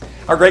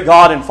Our great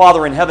God and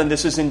Father in heaven,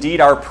 this is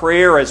indeed our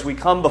prayer as we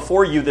come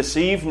before you this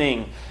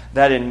evening,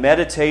 that in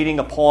meditating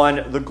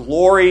upon the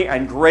glory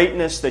and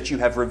greatness that you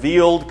have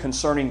revealed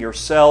concerning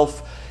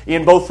yourself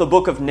in both the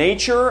book of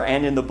nature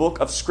and in the book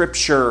of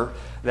Scripture,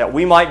 that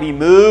we might be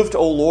moved,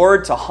 O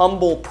Lord, to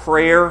humble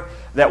prayer,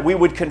 that we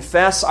would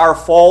confess our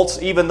faults,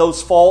 even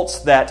those faults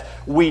that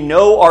we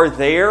know are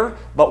there,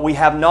 but we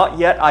have not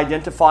yet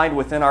identified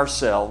within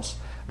ourselves.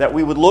 That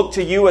we would look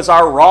to you as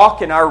our rock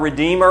and our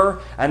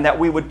Redeemer, and that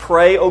we would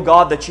pray, O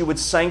God, that you would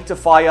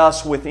sanctify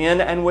us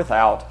within and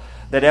without,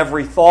 that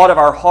every thought of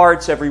our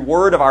hearts, every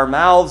word of our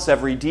mouths,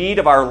 every deed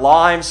of our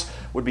lives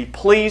would be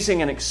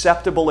pleasing and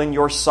acceptable in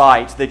your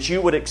sight, that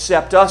you would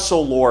accept us,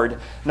 O Lord,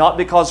 not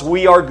because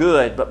we are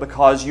good, but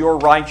because your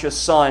righteous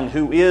Son,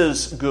 who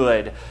is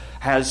good,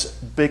 has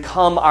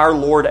become our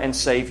Lord and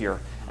Savior,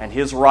 and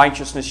His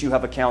righteousness you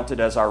have accounted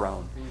as our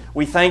own.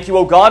 We thank you,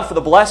 O God, for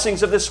the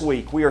blessings of this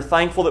week. We are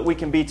thankful that we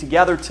can be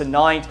together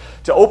tonight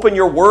to open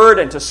your word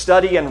and to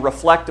study and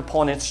reflect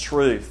upon its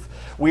truth.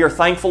 We are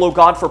thankful, O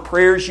God, for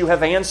prayers you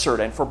have answered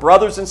and for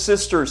brothers and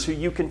sisters who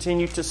you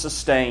continue to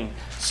sustain,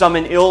 some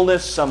in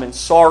illness, some in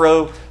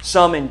sorrow,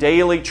 some in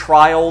daily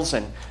trials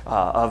and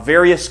of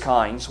various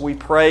kinds. We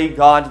pray,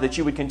 God, that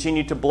you would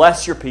continue to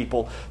bless your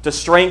people, to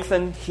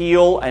strengthen,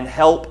 heal, and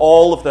help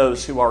all of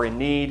those who are in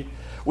need.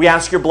 We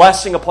ask your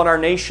blessing upon our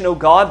nation, O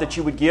God, that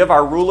you would give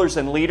our rulers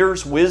and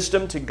leaders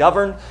wisdom to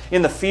govern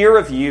in the fear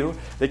of you,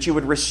 that you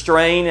would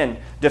restrain and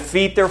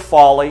defeat their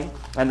folly,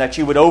 and that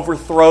you would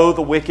overthrow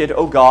the wicked,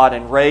 O God,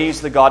 and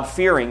raise the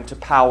God-fearing to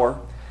power.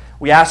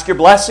 We ask your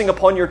blessing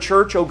upon your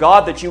church, O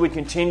God, that you would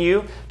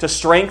continue to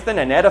strengthen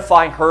and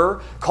edify her,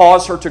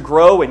 cause her to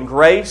grow in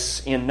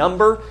grace, in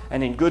number,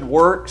 and in good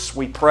works.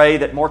 We pray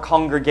that more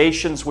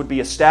congregations would be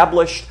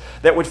established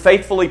that would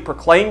faithfully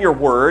proclaim your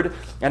word,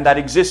 and that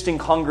existing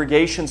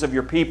congregations of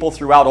your people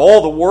throughout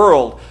all the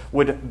world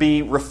would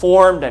be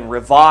reformed and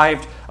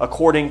revived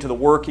according to the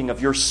working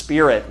of your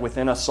Spirit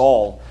within us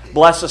all.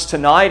 Bless us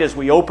tonight as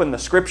we open the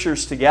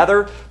Scriptures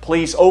together.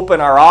 Please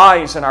open our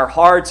eyes and our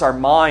hearts, our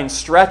minds,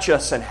 stretch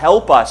us and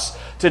help us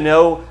to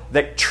know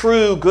that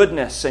true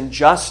goodness and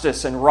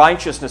justice and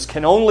righteousness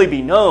can only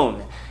be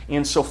known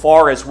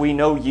insofar as we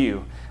know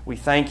you. We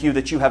thank you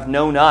that you have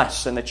known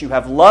us and that you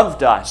have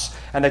loved us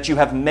and that you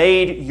have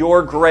made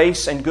your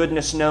grace and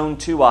goodness known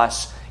to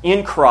us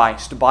in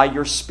Christ by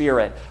your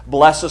Spirit.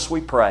 Bless us, we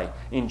pray.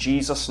 In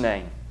Jesus'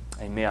 name,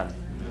 amen.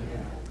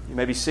 You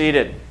may be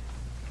seated.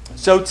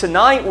 So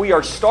tonight we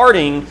are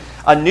starting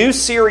a new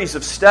series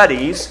of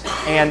studies,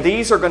 and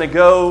these are going to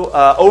go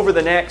over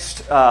the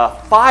next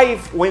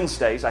 5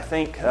 Wednesdays, I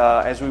think,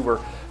 as we were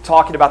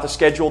talking about the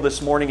schedule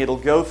this morning. It'll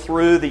go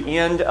through the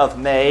end of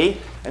May,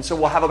 and so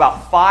we'll have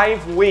about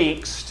 5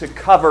 weeks to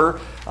cover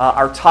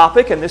our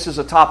topic, and this is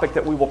a topic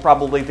that we will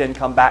probably then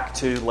come back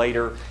to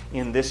later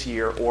in this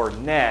year or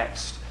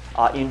next.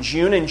 In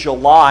June and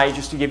July,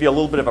 just to give you a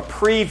little bit of a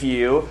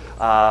preview,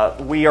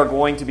 we are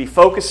going to be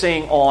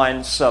focusing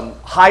on some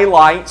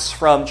highlights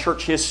from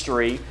church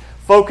history,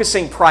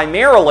 focusing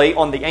primarily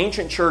on the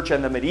ancient church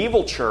and the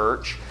medieval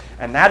church,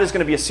 and that is going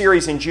to be a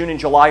series in June and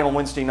July on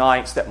Wednesday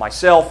nights that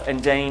myself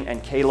and Dane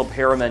and Caleb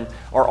Harriman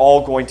are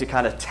all going to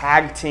kind of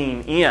tag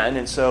team in,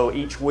 and so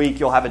each week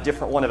you'll have a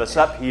different one of us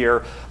up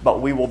here,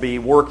 but we will be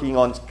working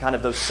on kind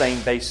of those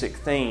same basic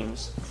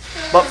themes.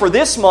 But for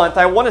this month,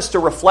 I want us to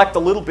reflect a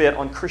little bit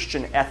on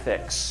Christian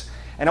ethics.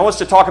 And I want us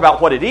to talk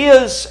about what it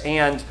is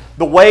and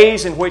the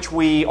ways in which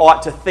we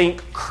ought to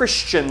think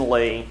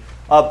Christianly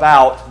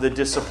about the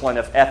discipline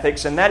of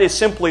ethics. And that is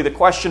simply the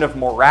question of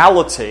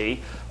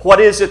morality.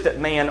 What is it that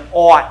man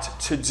ought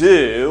to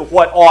do?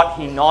 What ought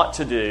he not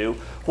to do?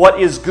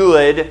 What is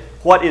good?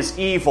 What is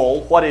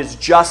evil? What is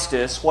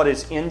justice? What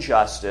is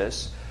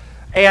injustice?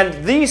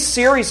 And these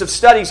series of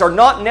studies are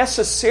not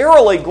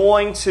necessarily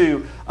going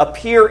to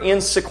appear in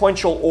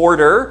sequential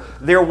order.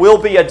 There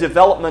will be a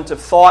development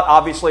of thought.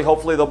 Obviously,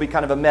 hopefully there'll be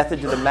kind of a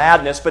method to the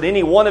madness, but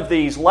any one of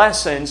these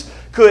lessons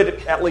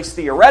could, at least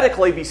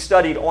theoretically, be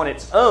studied on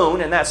its own,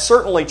 and that's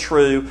certainly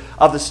true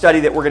of the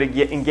study that we're going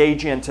to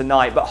engage in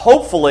tonight. But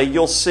hopefully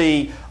you'll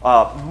see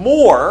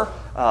more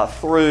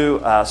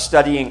through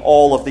studying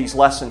all of these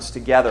lessons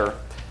together.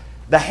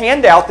 The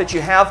handout that you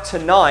have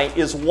tonight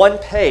is 1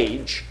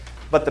 page,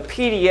 but the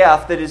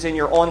PDF that is in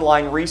your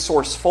online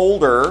resource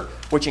folder,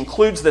 which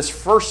includes this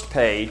first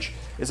page,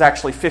 is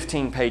actually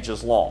 15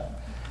 pages long.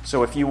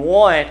 So if you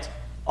want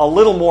a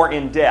little more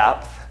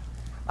in-depth,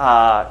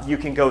 you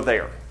can go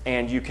there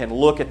and you can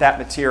look at that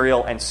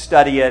material and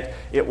study it.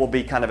 It will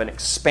be kind of an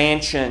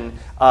expansion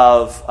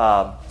of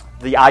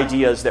the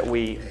ideas that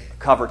we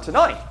cover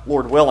tonight,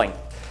 Lord willing.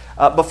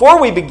 Before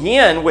we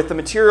begin with the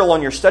material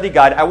on your study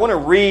guide, I want to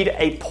read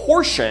a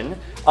portion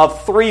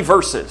of 3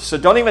 verses. So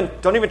don't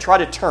even try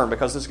to turn,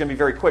 because this is going to be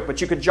very quick,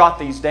 but you could jot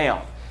these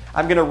down.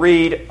 I'm going to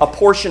read a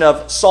portion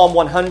of Psalm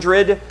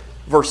 100,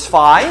 verse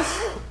 5,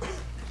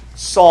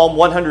 Psalm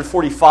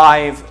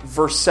 145,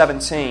 verse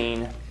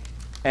 17,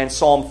 and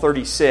Psalm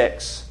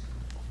 36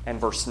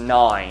 and verse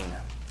 9.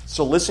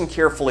 So listen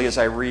carefully as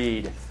I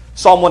read.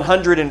 Psalm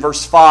 100 and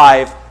verse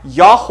 5,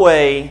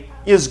 Yahweh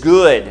is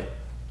good.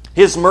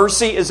 His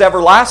mercy is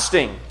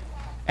everlasting,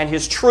 and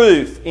His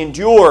truth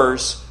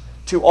endures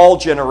to all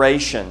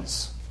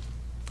generations.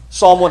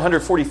 Psalm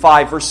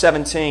 145, verse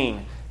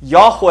 17.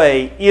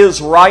 Yahweh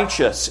is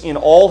righteous in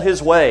all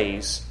His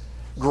ways,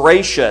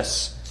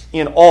 gracious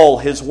in all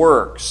His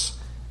works.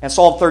 And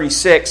Psalm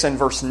 36 and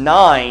verse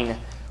 9.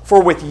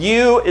 For with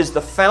you is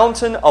the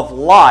fountain of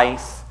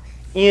life.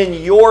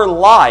 In your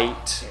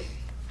light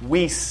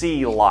we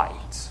see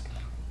light.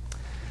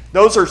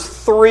 Those are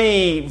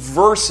 3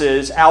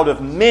 verses out of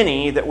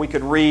many that we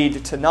could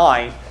read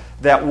tonight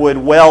that would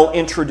well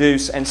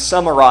introduce and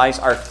summarize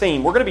our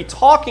theme. We're going to be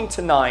talking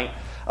tonight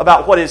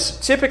about what is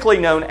typically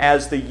known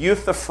as the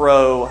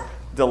Euthyphro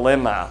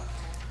dilemma.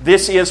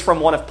 This is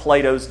from one of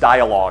Plato's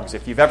dialogues.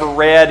 If you've ever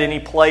read any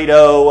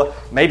Plato,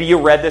 maybe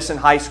you read this in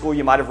high school,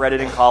 you might have read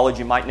it in college,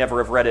 you might never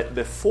have read it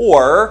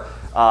before.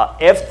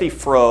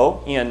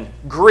 Euthyphro in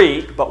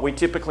Greek, but we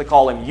typically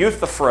call him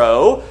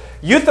Euthyphro.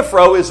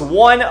 Euthyphro is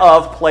one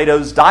of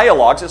Plato's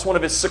dialogues. It's one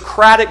of his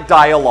Socratic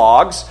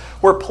dialogues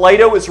where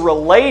Plato is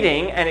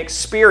relating an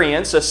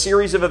experience, a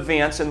series of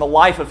events in the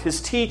life of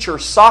his teacher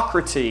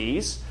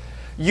Socrates.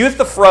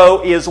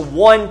 Euthyphro is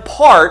one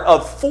part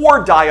of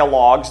 4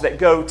 dialogues that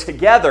go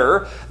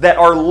together that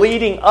are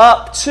leading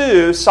up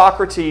to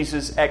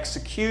Socrates'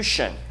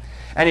 execution.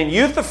 And in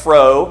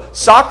Euthyphro,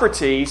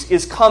 Socrates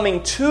is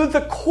coming to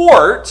the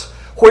court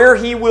where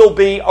he will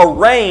be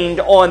arraigned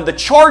on the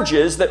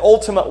charges that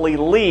ultimately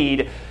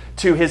lead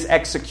to his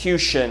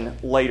execution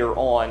later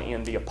on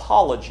in the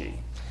Apology.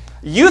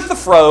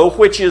 Euthyphro,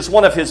 which is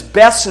one of his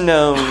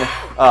best-known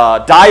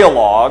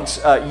dialogues,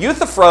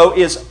 Euthyphro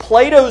is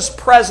Plato's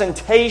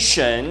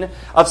presentation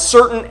of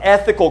certain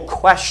ethical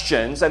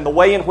questions and the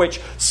way in which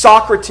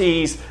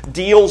Socrates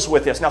deals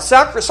with this. Now,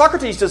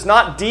 Socrates does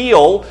not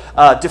deal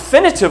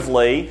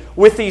definitively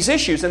with these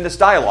issues in this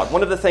dialogue.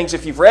 One of the things,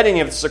 if you've read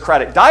any of the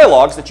Socratic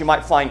dialogues, that you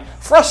might find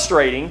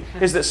frustrating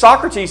is that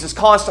Socrates is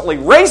constantly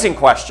raising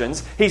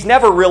questions. He's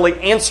never really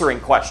answering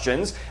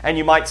questions, and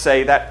you might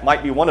say that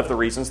might be one of the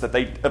reasons that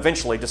they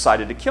eventually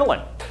decided to kill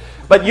him.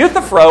 But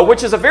Euthyphro,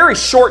 which is a very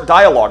short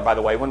dialogue, by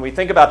the way, when we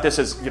think about this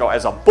as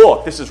a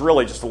book, this is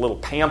really just a little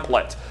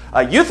pamphlet.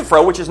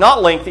 Euthyphro, which is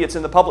not lengthy, it's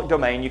in the public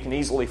domain, you can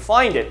easily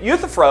find it.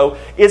 Euthyphro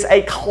is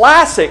a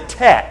classic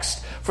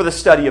text for the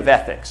study of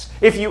ethics.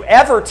 If you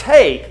ever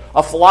take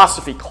a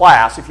philosophy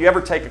class, if you ever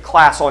take a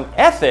class on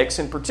ethics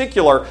in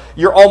particular,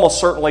 you're almost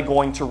certainly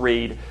going to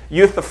read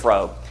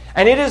Euthyphro.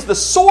 And it is the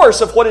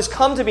source of what has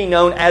come to be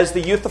known as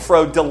the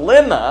Euthyphro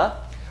dilemma,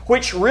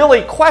 which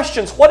really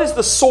questions what is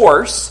the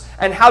source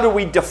and how do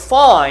we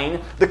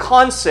define the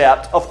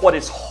concept of what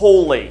is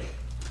holy.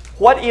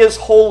 What is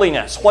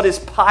holiness? What is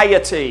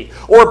piety?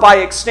 Or by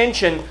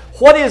extension,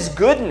 what is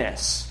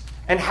goodness?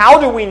 And how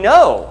do we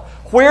know?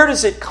 Where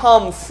does it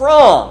come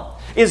from?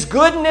 Is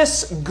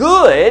goodness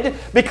good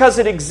because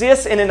it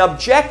exists in an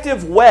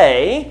objective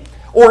way,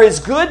 or is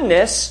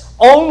goodness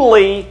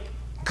only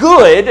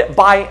good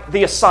by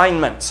the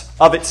assignment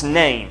of its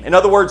name? In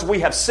other words,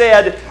 we have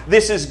said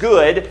this is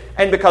good,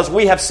 and because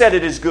we have said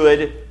it is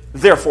good,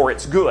 therefore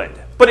it's good.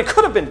 But it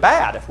could have been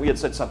bad if we had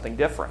said something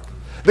different.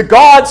 The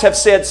gods have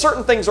said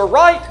certain things are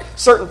right,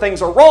 certain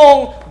things are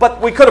wrong, but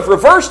we could have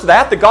reversed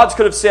that. The gods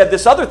could have said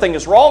this other thing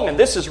is wrong and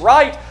this is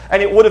right,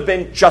 and it would have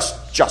been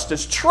just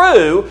as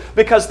true,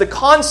 because the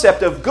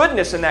concept of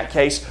goodness in that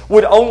case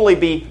would only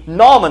be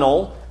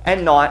nominal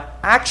and not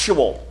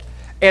actual.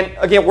 And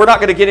again, we're not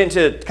going to get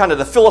into kind of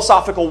the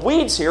philosophical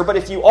weeds here, but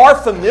if you are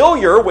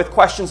familiar with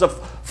questions of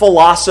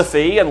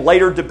philosophy and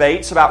later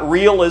debates about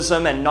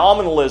realism and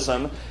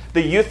nominalism,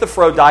 the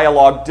Euthyphro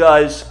dialogue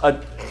does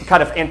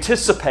kind of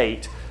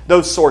anticipate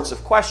those sorts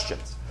of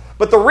questions.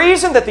 But the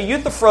reason that the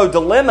Euthyphro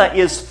dilemma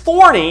is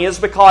thorny is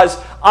because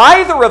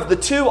either of the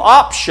 2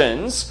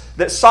 options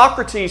that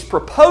Socrates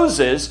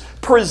proposes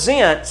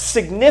present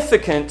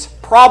significant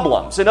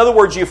problems. In other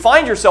words, you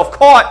find yourself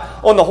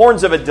caught on the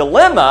horns of a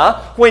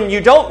dilemma when you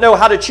don't know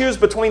how to choose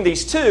between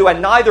these 2,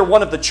 and neither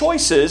one of the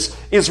choices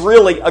is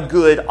really a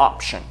good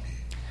option.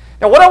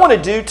 Now, what I want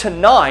to do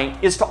tonight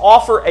is to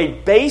offer a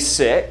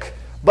basic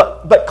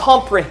but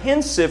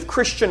comprehensive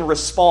Christian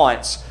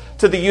response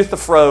to the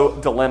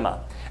Euthyphro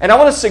dilemma. And I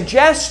want to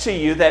suggest to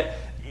you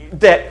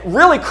that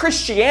really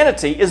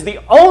Christianity is the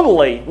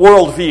only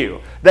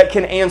worldview that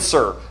can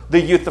answer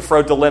the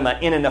Euthyphro dilemma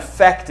in an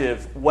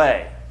effective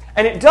way.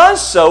 And it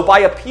does so by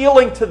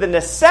appealing to the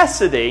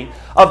necessity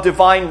of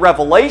divine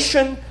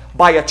revelation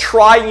by a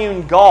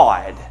triune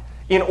God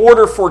in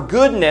order for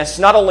goodness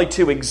not only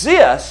to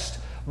exist,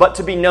 but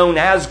to be known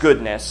as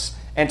goodness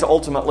and to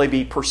ultimately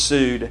be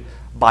pursued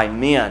by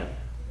men.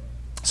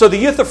 So the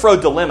Euthyphro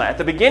dilemma. At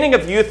the beginning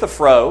of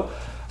Euthyphro,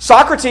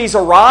 Socrates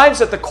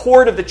arrives at the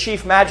court of the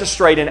chief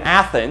magistrate in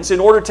Athens in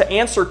order to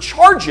answer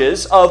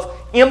charges of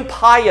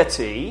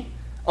impiety,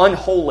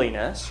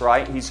 unholiness,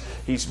 right?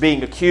 He's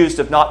being accused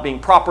of not being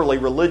properly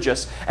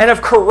religious, and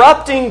of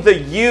corrupting the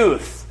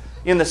youth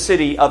in the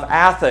city of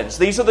Athens.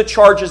 These are the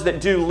charges that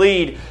do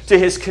lead to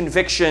his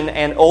conviction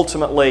and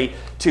ultimately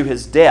to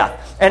his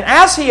death. And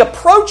as he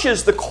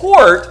approaches the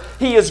court,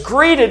 he is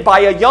greeted by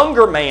a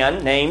younger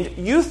man named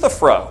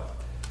Euthyphro,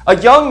 a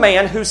young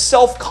man whose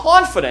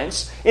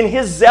self-confidence in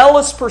his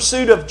zealous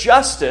pursuit of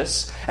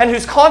justice and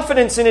whose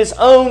confidence in his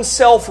own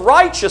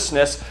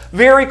self-righteousness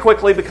very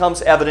quickly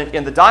becomes evident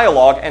in the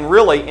dialogue, and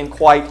really in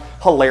quite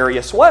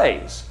hilarious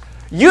ways.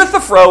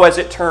 Euthyphro, as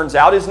it turns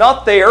out, is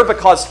not there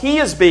because he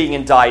is being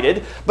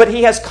indicted, but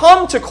he has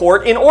come to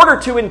court in order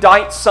to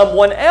indict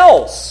someone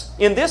else,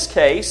 in this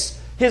case,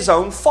 his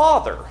own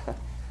father.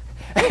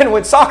 And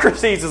when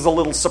Socrates is a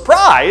little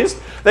surprised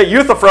that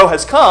Euthyphro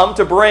has come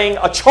to bring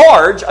a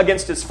charge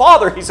against his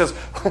father, he says,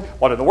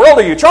 "What in the world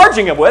are you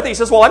charging him with?" He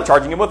says, "Well, I'm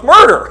charging him with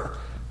murder."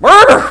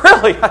 Murder?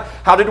 Really?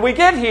 How did we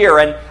get here?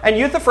 And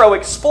Euthyphro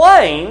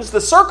explains the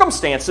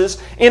circumstances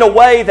in a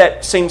way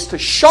that seems to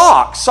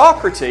shock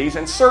Socrates,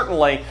 and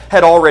certainly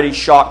had already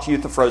shocked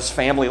Euthyphro's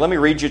family. Let me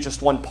read you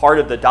just one part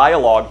of the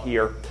dialogue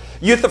here.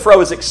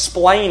 Euthyphro is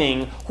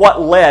explaining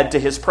what led to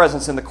his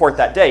presence in the court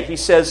that day. He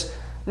says,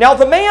 "Now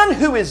the man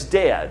who is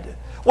dead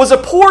was a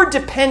poor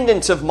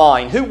dependent of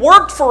mine who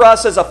worked for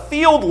us as a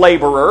field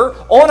laborer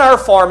on our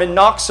farm in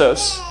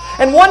Naxos.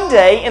 And one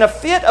day, in a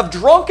fit of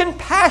drunken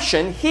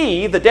passion,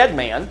 he, the dead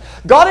man,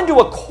 got into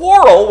a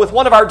quarrel with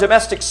one of our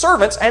domestic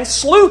servants and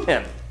slew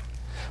him.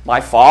 My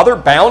father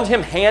bound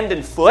him hand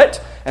and foot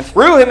and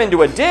threw him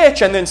into a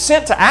ditch and then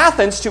sent to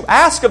Athens to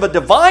ask of a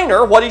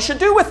diviner what he should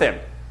do with him.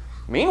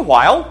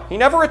 Meanwhile, he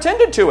never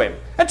attended to him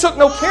and took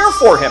no care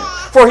for him,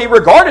 for he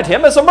regarded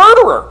him as a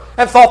murderer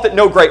and thought that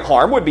no great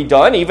harm would be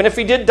done even if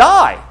he did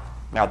die.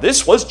 Now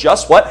this was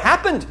just what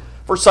happened.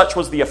 For such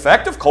was the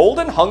effect of cold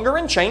and hunger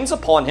and chains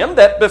upon him,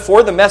 that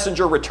before the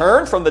messenger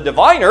returned from the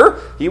diviner,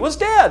 he was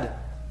dead.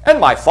 And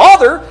my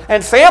father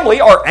and family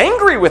are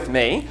angry with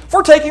me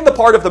for taking the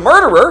part of the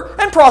murderer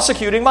and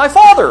prosecuting my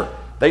father.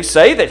 They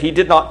say that he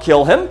did not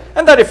kill him,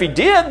 and that if he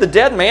did, the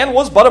dead man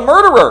was but a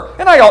murderer,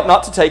 and I ought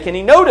not to take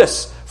any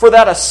notice, for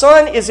that a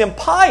son is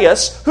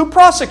impious who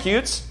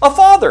prosecutes a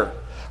father."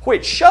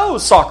 Which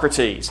shows,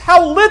 Socrates,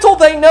 how little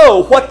they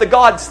know what the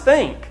gods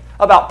think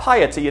about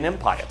piety and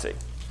impiety.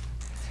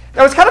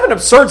 Now, it's kind of an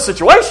absurd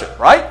situation,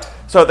 right?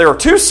 So there are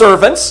two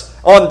servants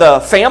on the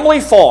family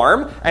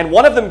farm, and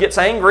one of them gets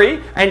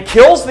angry and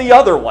kills the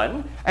other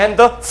one. And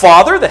the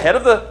father, the head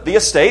of the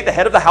estate, the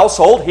head of the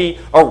household, he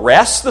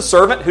arrests the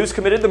servant who's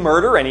committed the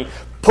murder, and he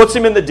puts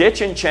him in the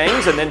ditch in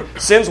chains, and then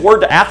sends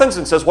word to Athens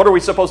and says, "What are we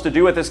supposed to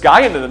do with this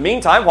guy?" And in the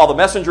meantime, while the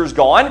messenger's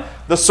gone,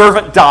 the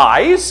servant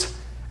dies.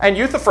 And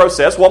Euthyphro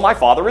says, "Well, my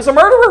father is a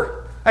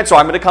murderer, and so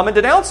I'm going to come and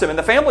denounce him." And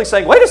the family's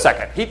saying, "Wait a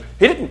second, he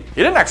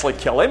didn't actually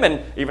kill him,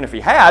 and even if he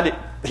had,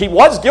 he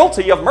was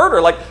guilty of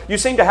murder." Like, you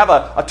seem to have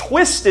a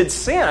twisted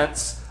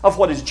sense of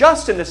what is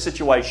just in this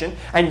situation.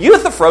 And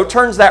Euthyphro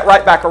turns that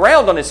right back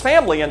around on his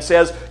family and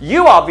says,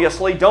 "You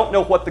obviously don't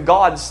know what the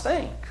gods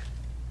think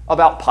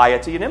about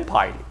piety and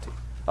impiety,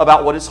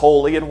 about what is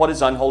holy and what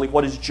is unholy,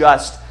 what is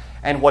just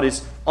and what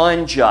is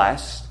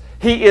unjust."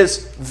 He is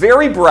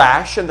very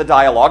brash in the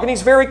dialogue, and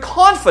he's very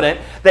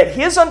confident that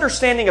his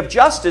understanding of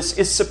justice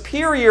is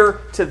superior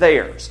to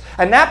theirs.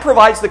 And that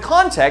provides the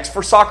context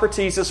for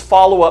Socrates'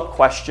 follow-up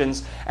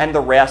questions and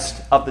the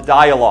rest of the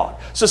dialogue.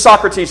 So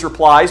Socrates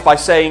replies by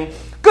saying,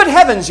 "Good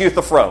heavens,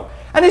 Euthyphro,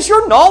 and is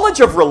your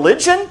knowledge of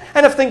religion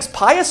and of things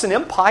pious and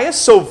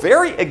impious so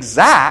very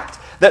exact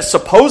that,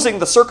 supposing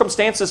the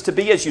circumstances to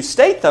be as you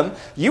state them,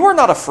 you are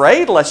not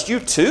afraid lest you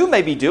too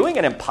may be doing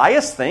an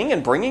impious thing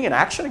and bringing an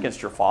action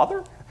against your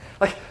father?"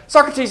 Like,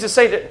 Socrates is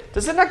saying,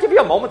 does it not give you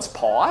a moment's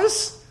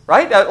pause?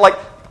 Right?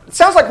 It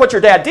sounds like what your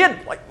dad did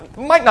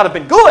might not have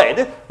been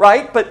good,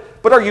 right?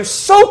 But are you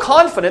so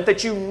confident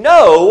that you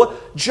know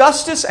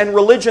justice and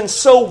religion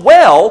so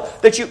well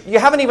that you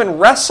haven't even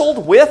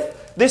wrestled with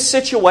this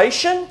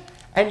situation?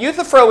 And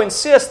Euthyphro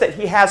insists that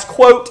he has,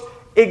 quote,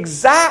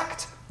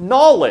 exact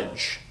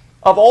knowledge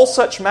of all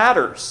such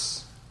matters.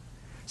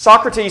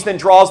 Socrates then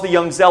draws the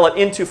young zealot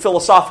into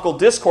philosophical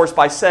discourse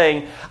by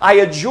saying, "I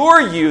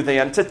adjure you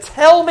then to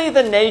tell me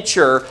the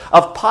nature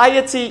of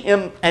piety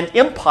and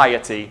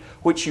impiety,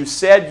 which you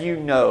said you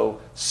know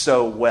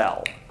so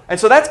well." And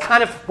so that's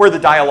kind of where the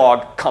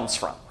dialogue comes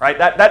from, right?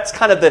 That's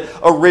kind of the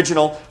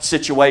original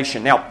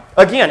situation. Now,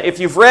 again, if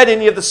you've read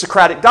any of the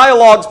Socratic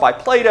dialogues by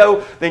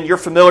Plato, then you're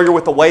familiar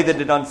with the way that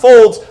it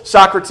unfolds.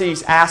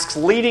 Socrates asks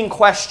leading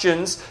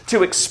questions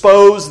to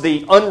expose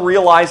the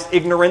unrealized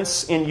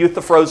ignorance in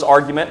Euthyphro's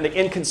argument and the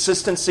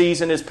inconsistencies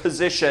in his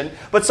position.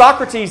 But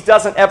Socrates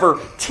doesn't ever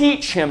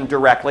teach him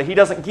directly. He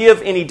doesn't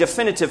give any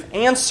definitive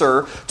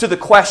answer to the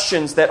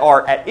questions that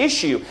are at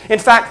issue. In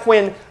fact,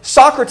 when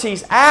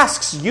Socrates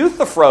asks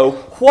Euthyphro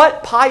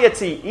what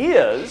piety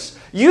is,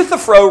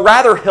 Euthyphro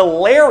rather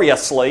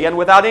hilariously and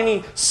without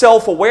any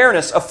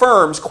self-awareness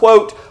affirms,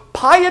 quote,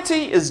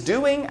 "Piety is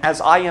doing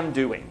as I am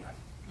doing."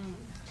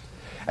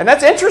 And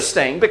that's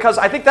interesting because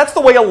I think that's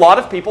the way a lot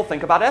of people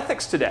think about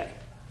ethics today.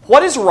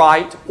 What is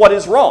right? What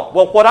is wrong?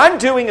 Well, what I'm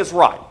doing is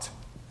right.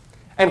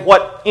 And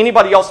what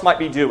anybody else might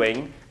be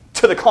doing,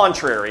 to the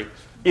contrary,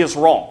 is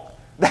wrong.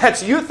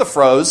 That's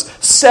Euthyphro's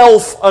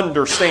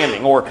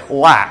self-understanding, or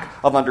lack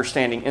of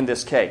understanding in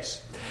this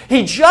case.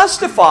 He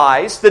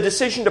justifies the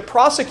decision to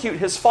prosecute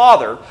his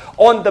father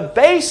on the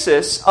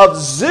basis of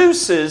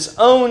Zeus's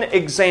own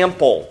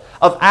example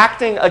of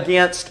acting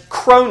against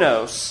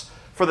Kronos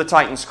for the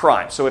Titans'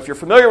 crime. So if you're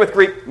familiar with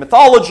Greek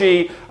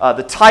mythology,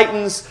 the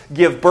Titans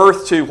give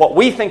birth to what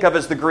we think of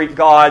as the Greek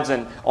gods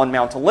on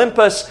Mount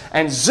Olympus,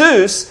 and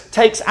Zeus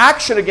takes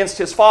action against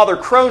his father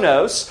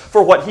Kronos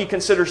for what he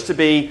considers to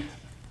be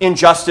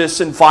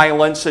injustice and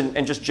violence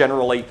and just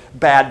generally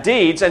bad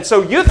deeds. And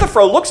so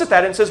Euthyphro looks at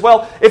that and says,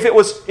 well, if it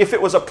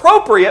was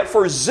appropriate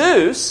for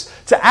Zeus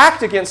to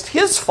act against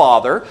his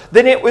father,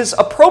 then it was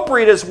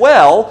appropriate as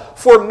well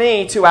for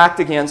me to act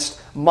against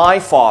my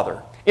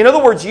father. In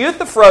other words,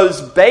 Euthyphro's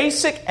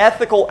basic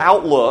ethical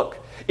outlook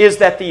is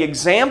that the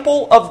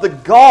example of the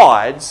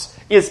gods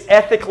is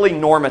ethically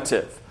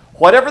normative.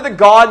 Whatever the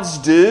gods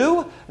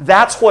do,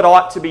 that's what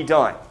ought to be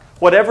done.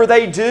 Whatever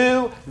they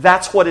do,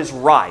 that's what is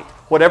right.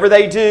 Whatever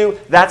they do,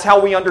 that's how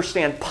we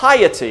understand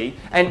piety.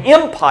 And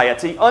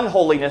impiety,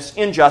 unholiness,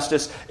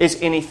 injustice is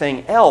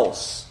anything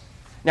else.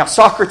 Now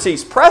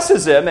Socrates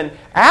presses him and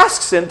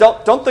asks him,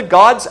 don't the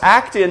gods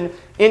act in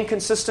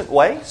inconsistent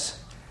ways?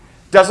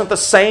 Doesn't the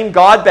same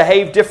God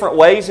behave different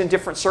ways in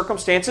different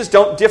circumstances?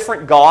 Don't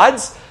different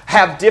gods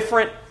have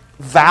different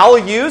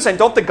values? And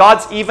don't the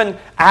gods even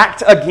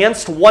act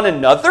against one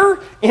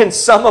another in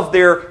some of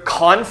their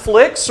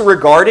conflicts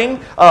regarding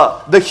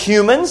the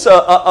humans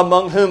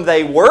among whom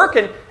they work?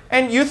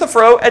 And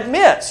Euthyphro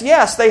admits,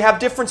 yes, they have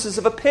differences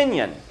of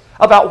opinion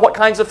about what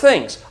kinds of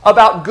things.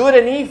 About good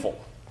and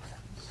evil.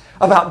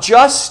 About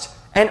just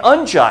and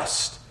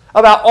unjust.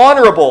 About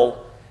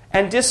honorable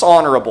and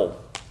dishonorable.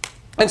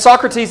 And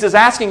Socrates is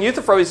asking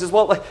Euthyphro, he says,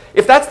 well,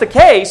 if that's the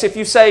case, if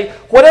you say,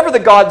 whatever the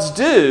gods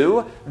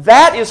do,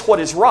 that is what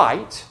is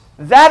right,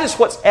 that is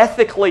what's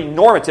ethically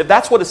normative,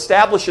 that's what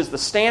establishes the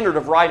standard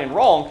of right and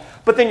wrong,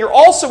 but then you're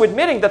also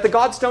admitting that the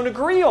gods don't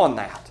agree on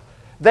that.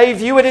 They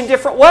view it in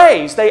different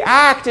ways. They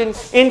act in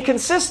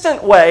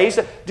inconsistent ways.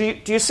 Do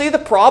you see the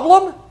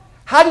problem?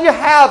 How do you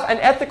have an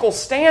ethical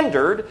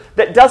standard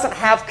that doesn't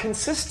have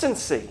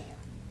consistency?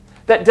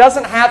 That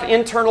doesn't have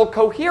internal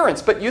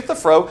coherence? But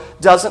Euthyphro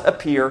doesn't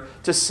appear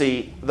to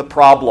see the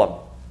problem.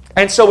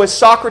 And so as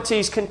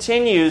Socrates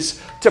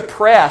continues to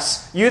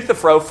press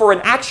Euthyphro for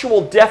an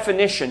actual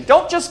definition,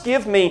 don't just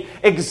give me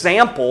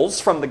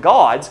examples from the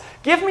gods,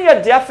 give me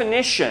a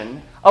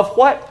definition of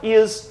what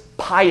is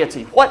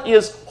piety, what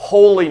is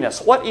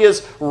holiness, what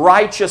is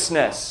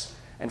righteousness.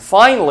 And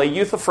finally,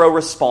 Euthyphro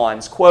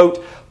responds,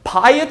 quote,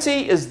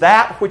 piety is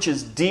that which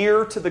is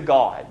dear to the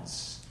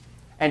gods,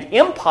 and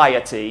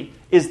impiety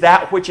is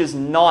that which is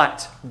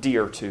not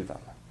dear to them.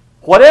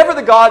 Whatever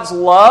the gods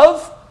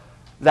love,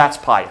 that's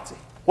piety.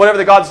 Whatever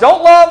the gods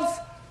don't love,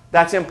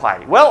 that's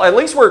impiety. Well, at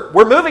least we're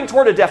moving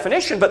toward a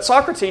definition, but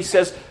Socrates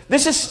says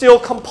this is still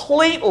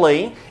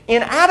completely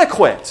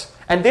inadequate.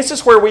 And this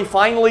is where we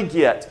finally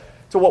get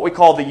to what we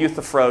call the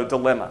Euthyphro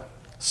dilemma.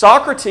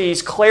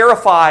 Socrates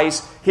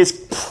clarifies his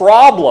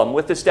problem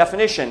with this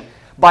definition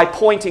by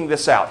pointing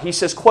this out. He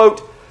says,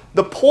 quote,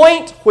 the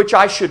point which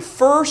I should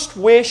first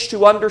wish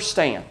to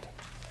understand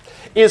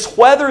is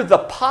whether the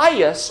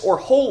pious or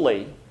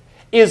holy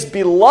is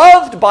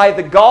beloved by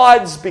the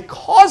gods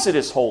because it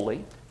is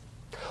holy,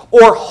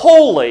 or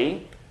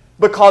holy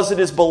because it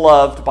is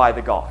beloved by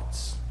the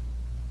gods.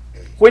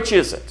 Which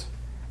is it?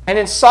 And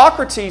in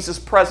Socrates'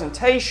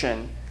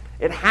 presentation,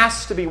 it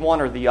has to be one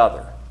or the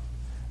other.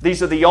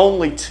 These are the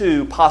only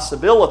two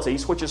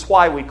possibilities, which is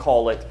why we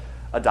call it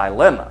a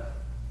dilemma.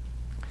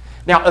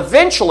 Now,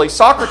 eventually,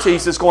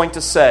 Socrates is going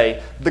to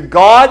say, the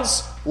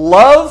gods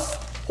love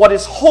what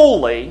is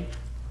holy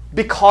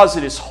because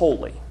it is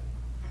holy.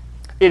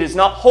 It is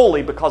not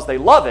holy because they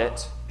love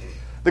it.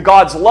 The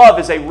gods' love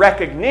is a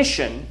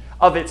recognition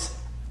of its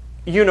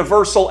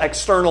universal,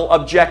 external,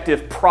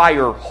 objective,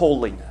 prior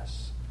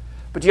holiness.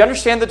 But do you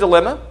understand the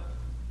dilemma?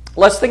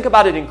 Let's think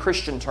about it in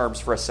Christian terms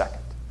for a second.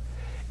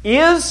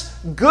 Is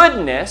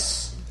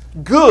goodness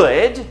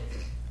good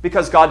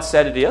because God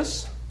said it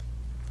is?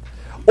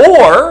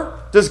 Or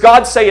does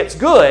God say it's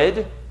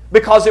good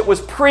because it was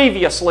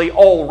previously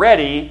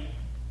already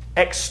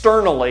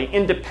externally,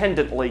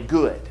 independently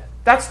good?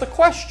 That's the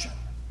question.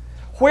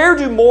 Where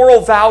do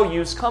moral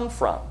values come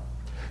from?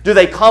 Do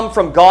they come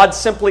from God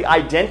simply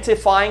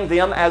identifying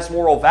them as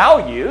moral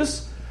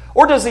values?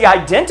 Or does He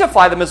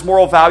identify them as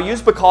moral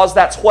values because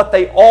that's what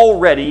they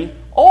already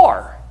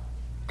are?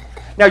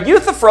 Now,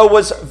 Euthyphro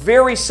was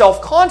very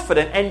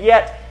self-confident, and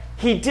yet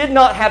he did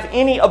not have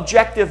any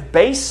objective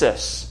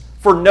basis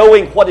for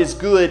knowing what is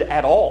good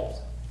at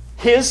all.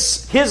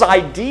 His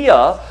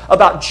idea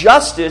about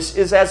justice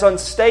is as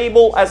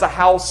unstable as a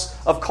house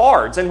of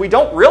cards. And we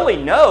don't really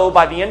know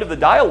by the end of the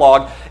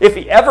dialogue if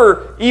he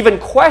ever even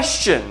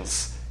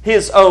questions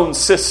his own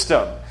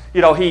system. You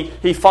know,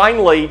 he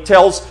finally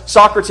tells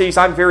Socrates,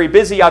 I'm very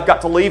busy, I've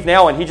got to leave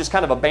now, and he just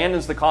kind of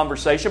abandons the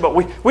conversation. But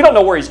we don't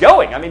know where he's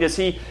going. I mean, is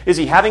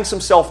he having some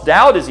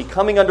self-doubt? Is he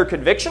coming under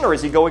conviction? Or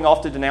is he going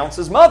off to denounce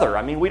his mother?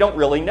 I mean, we don't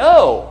really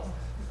know.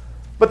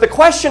 But the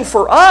question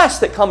for us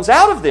that comes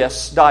out of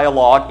this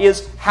dialogue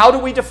is, how do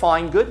we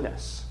define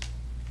goodness?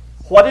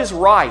 What is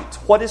right?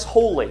 What is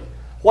holy?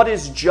 What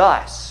is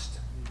just?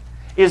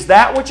 Is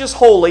that which is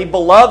holy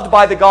beloved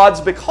by the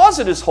gods because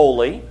it is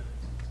holy,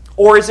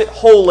 or is it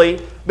holy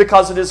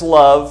because it is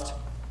loved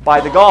by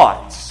the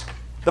gods?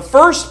 The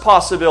first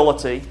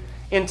possibility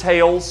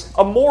entails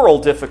a moral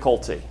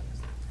difficulty.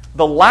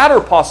 The latter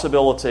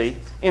possibility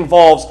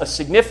involves a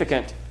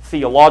significant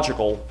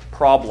theological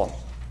problem.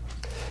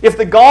 If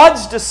the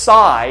gods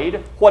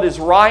decide what is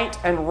right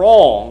and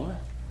wrong,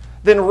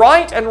 then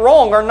right and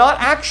wrong are not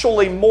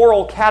actually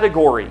moral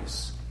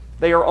categories.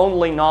 They are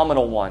only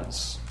nominal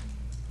ones.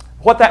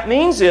 What that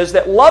means is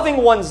that loving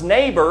one's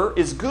neighbor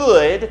is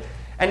good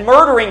and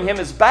murdering him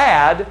is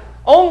bad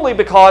only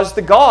because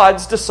the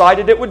gods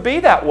decided it would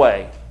be that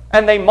way.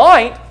 And they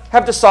might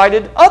have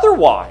decided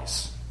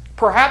otherwise.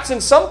 Perhaps in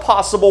some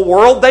possible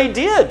world they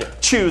did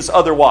choose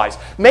otherwise.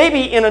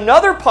 Maybe in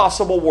another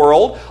possible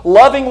world,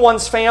 loving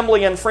one's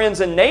family and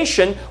friends and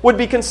nation would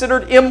be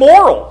considered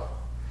immoral.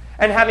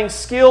 And having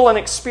skill and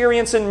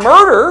experience in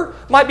murder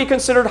might be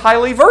considered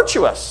highly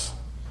virtuous.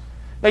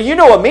 Now you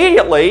know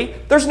immediately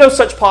there's no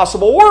such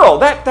possible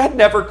world. That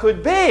never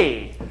could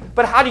be.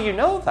 But how do you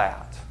know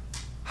that?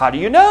 How do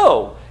you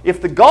know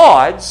if the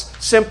gods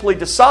simply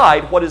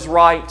decide what is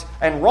right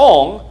and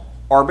wrong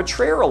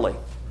arbitrarily?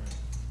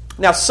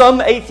 Now, some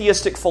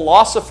atheistic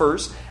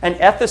philosophers and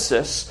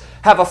ethicists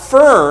have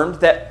affirmed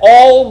that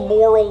all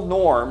moral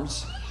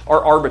norms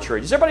are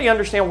arbitrary. Does everybody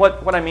understand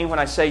what I mean when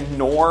I say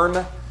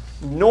norm?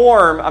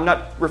 Norm, I'm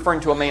not referring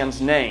to a man's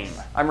name.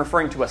 I'm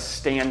referring to a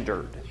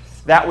standard.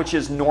 That which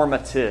is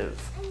normative.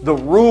 The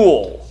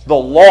rule, the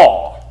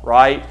law,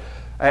 right?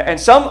 And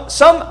some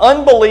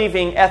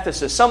unbelieving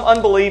ethicists, some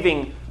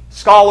unbelieving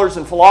scholars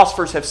and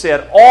philosophers have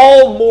said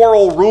all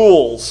moral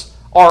rules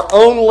are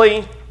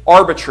only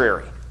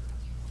arbitrary.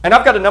 And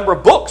I've got a number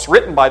of books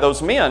written by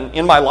those men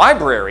in my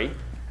library.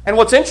 And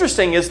what's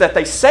interesting is that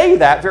they say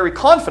that very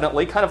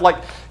confidently, kind of like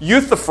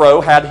Euthyphro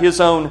had his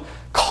own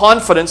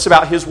confidence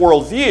about his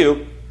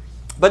worldview,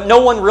 but no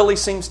one really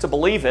seems to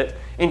believe it,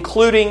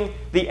 including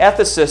the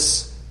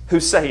ethicists who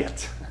say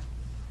it.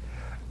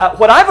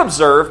 What I've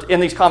observed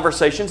in these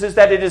conversations is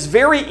that it is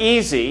very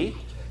easy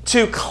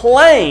to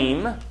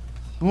claim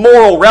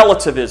moral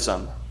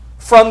relativism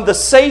from the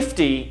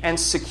safety and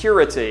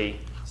security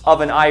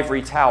of an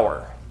ivory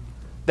tower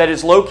that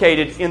is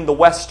located in the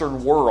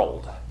Western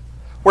world,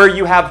 where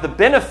you have the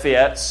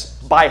benefits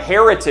by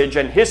heritage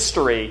and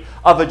history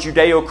of a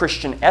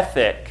Judeo-Christian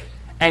ethic,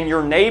 and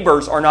your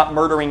neighbors are not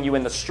murdering you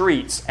in the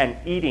streets and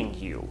eating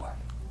you.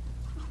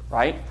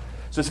 Right?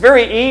 So it's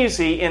very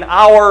easy in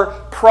our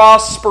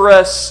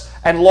prosperous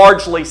and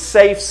largely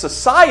safe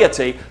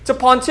society to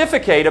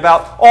pontificate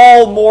about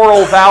all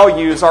moral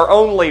values are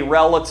only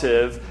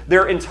relative.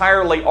 They're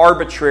entirely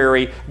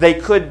arbitrary. They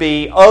could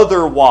be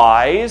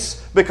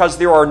otherwise because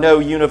there are no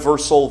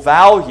universal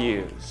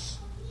values.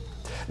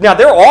 Now,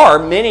 there are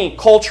many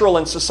cultural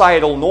and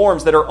societal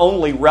norms that are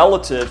only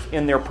relative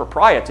in their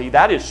propriety.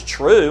 That is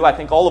true. I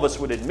think all of us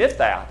would admit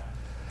that.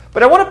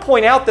 But I want to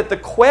point out that the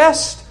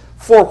quest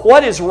for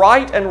what is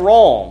right and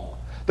wrong,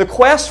 the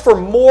quest for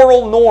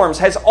moral norms,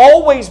 has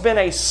always been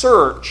a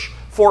search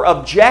for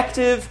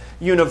objective,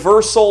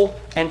 universal,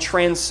 and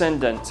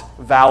transcendent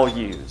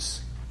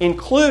values,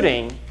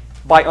 including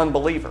by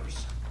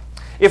unbelievers.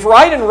 If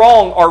right and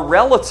wrong are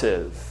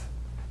relative,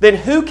 then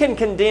who can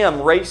condemn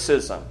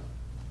racism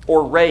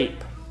or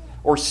rape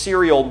or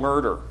serial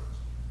murder?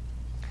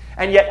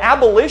 And yet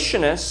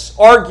abolitionists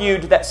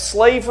argued that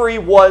slavery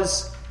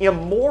was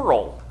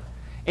immoral,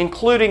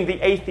 including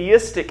the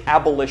atheistic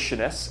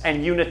abolitionists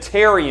and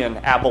Unitarian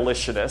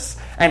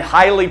abolitionists and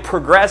highly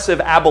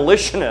progressive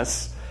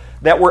abolitionists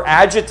that were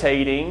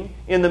agitating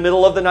in the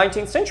middle of the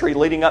 19th century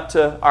leading up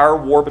to our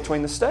war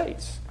between the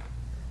states.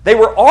 They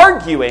were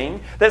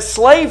arguing that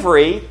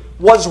slavery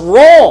was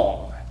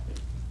wrong.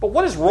 But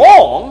what is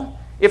wrong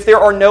if there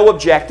are no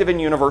objective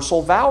and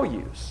universal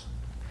values?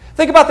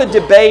 Think about the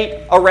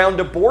debate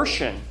around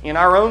abortion in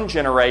our own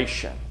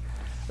generation.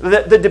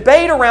 The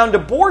debate around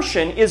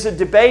abortion is a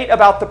debate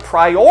about the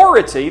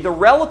priority, the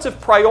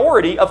relative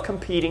priority of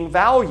competing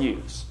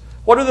values.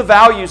 What are the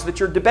values that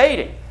you're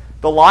debating?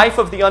 The life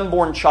of the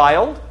unborn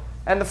child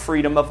and the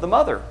freedom of the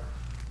mother.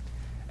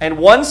 And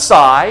one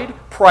side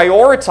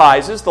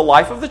prioritizes the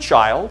life of the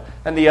child,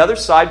 and the other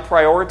side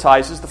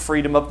prioritizes the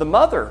freedom of the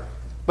mother.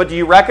 But do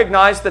you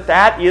recognize that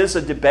that is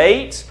a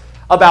debate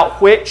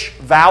about which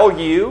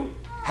value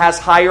has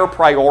higher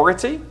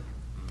priority?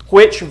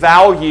 Which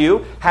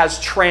value has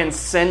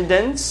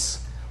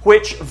transcendence?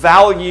 Which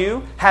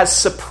value has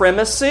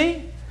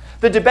supremacy?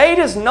 The debate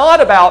is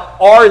not about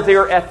are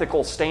there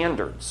ethical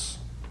standards,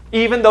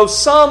 even though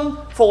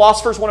some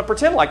philosophers want to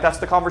pretend like that's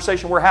the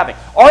conversation we're having.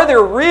 Are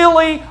there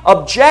really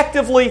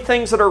objectively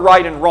things that are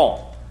right and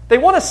wrong? They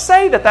want to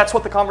say that that's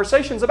what the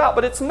conversation's about,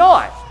 but it's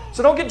not.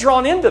 So don't get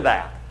drawn into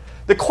that.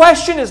 The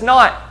question is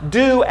not,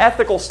 do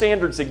ethical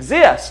standards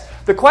exist?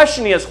 The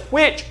question is,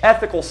 which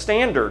ethical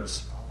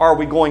standards are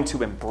we going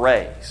to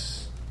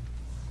embrace?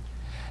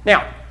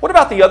 Now, what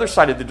about the other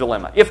side of the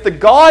dilemma? If the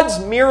gods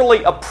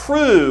merely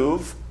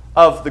approve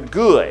of the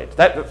good,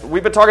 that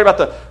we've been talking about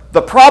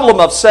the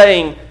problem of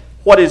saying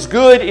what is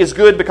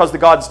good because the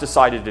gods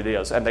decided it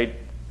is, and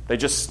they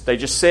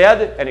just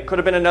said, and it could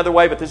have been another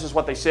way, but this is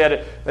what they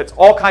said. It's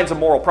all kinds of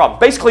moral problems.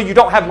 Basically, you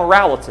don't have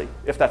morality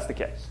if that's the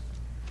case.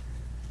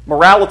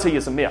 Morality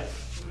is a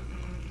myth.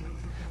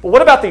 But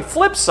what about the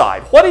flip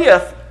side? What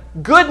if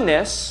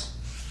goodness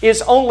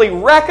is only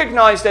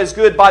recognized as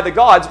good by the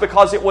gods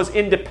because it was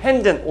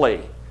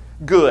independently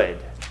good,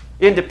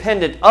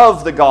 independent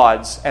of the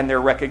gods and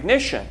their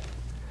recognition?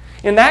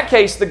 In that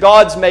case, the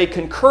gods may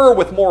concur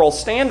with moral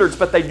standards,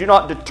 but they do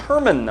not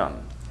determine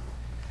them.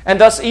 And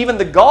thus, even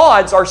the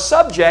gods are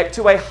subject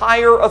to a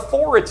higher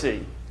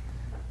authority,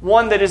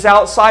 one that is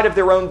outside of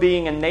their own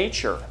being and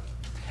nature.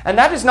 And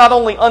that is not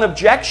only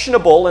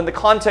unobjectionable in the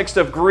context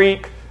of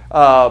Greek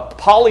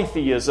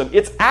polytheism,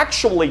 it's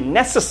actually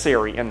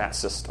necessary in that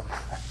system.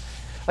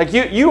 Like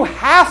you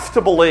have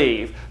to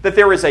believe that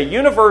there is a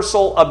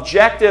universal,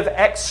 objective,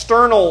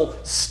 external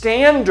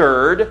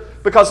standard,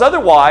 because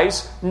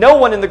otherwise no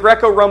one in the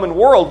Greco-Roman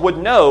world would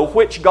know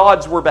which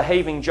gods were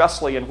behaving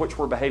justly and which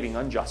were behaving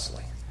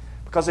unjustly.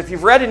 Because if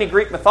you've read any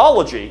Greek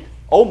mythology,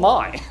 oh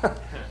my,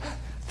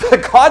 the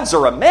gods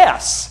are a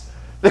mess.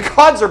 The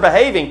gods are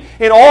behaving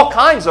in all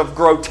kinds of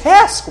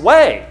grotesque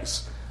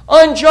ways,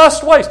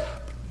 unjust ways.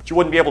 But you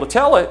wouldn't be able to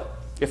tell it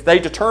if they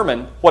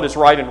determine what is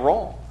right and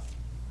wrong.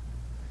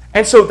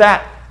 And so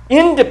that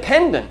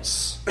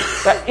independence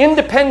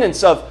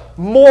of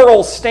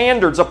moral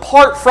standards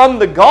apart from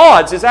the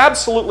gods is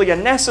absolutely a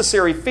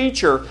necessary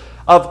feature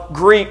of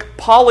Greek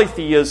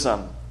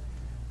polytheism.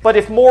 But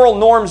if moral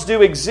norms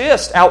do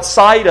exist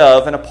outside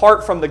of and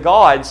apart from the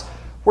gods,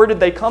 where did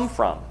they come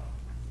from?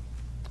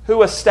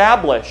 Who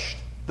established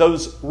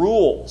those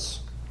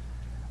rules?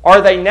 Are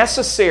they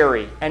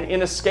necessary and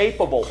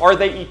inescapable? Are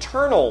they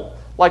eternal,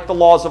 like the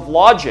laws of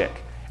logic?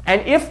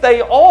 And if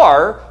they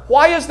are,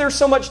 why is there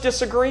so much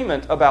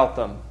disagreement about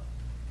them?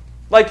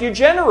 Like you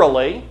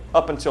generally,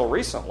 up until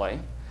recently,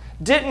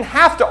 didn't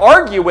have to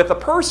argue with a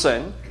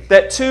person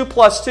that 2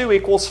 +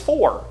 2 =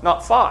 4,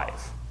 not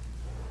 5.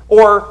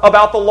 Or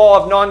about the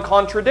law of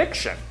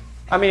non-contradiction.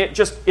 I mean,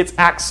 it's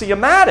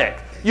axiomatic.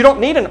 You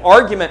don't need an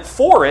argument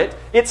for it.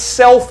 It's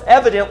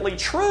self-evidently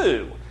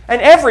true.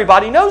 And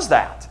everybody knows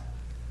that.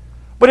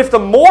 But if the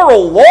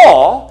moral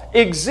law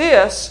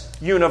exists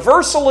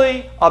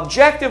universally,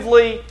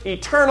 objectively,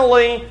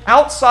 eternally,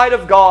 outside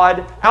of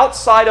God,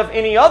 outside of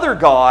any other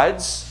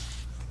gods,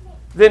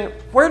 then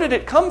where did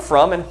it come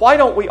from, and why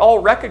don't we all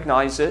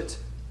recognize it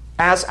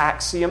as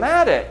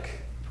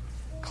axiomatic?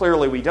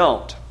 Clearly we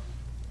don't.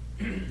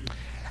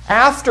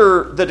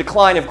 After the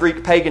decline of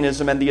Greek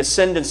paganism and the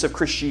ascendance of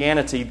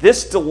Christianity,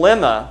 this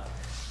dilemma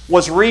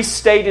was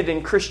restated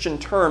in Christian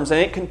terms, and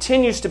it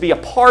continues to be a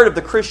part of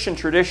the Christian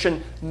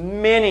tradition.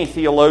 Many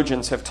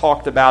theologians have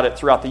talked about it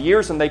throughout the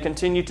years, and they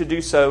continue to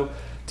do so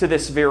to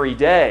this very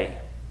day.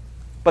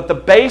 But the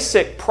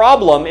basic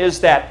problem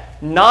is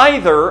that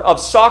neither of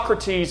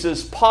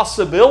Socrates'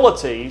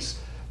 possibilities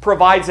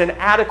provides an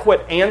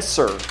adequate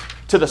answer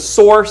to the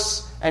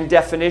source and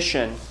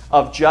definition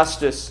of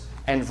justice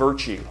and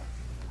virtue.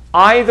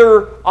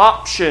 Either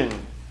option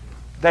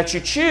that you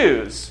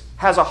choose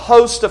has a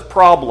host of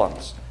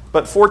problems,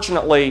 but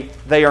fortunately,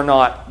 they are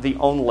not the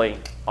only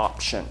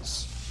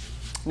options.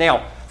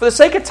 Now, for the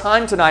sake of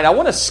time tonight, I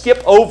want to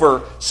skip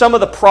over some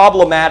of the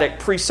problematic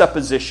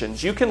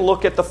presuppositions. You can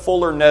look at the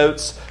fuller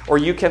notes, or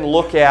you can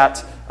look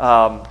at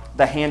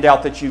the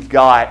handout that you've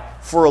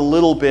got for a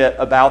little bit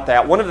about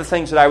that. One of the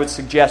things that I would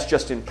suggest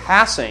just in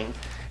passing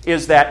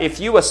is that if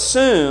you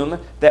assume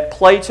that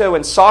Plato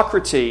and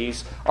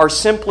Socrates are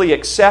simply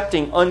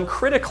accepting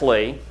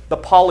uncritically the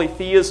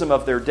polytheism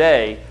of their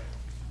day,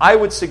 I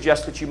would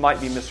suggest that you might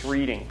be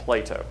misreading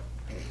Plato.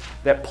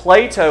 That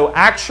Plato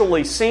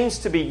actually seems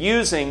to be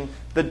using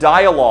the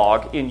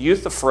dialogue in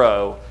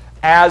Euthyphro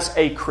as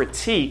a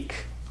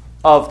critique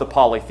of the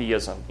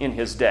polytheism in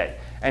his day.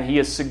 And he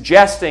is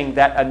suggesting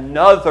that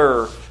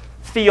another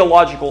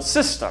theological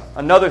system,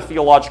 another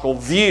theological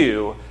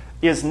view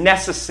is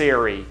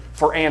necessary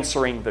for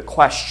answering the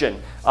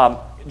question.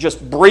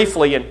 Just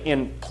briefly,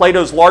 in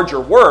Plato's larger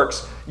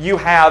works, you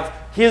have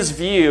his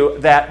view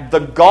that the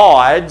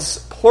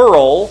gods,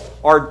 plural,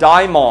 are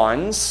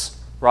daimons,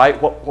 right?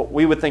 What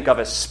we would think of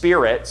as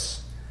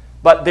spirits,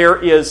 but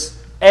there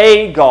is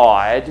a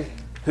God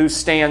who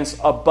stands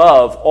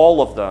above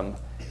all of them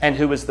and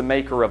who is the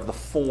maker of the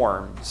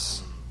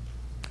forms.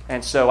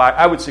 And so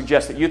I would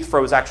suggest that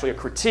Euthyphro is actually a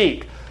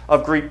critique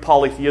of Greek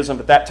polytheism,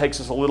 but that takes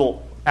us a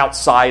little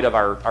outside of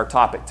our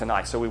topic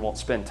tonight, so we won't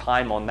spend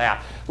time on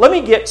that. Let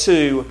me get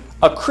to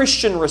a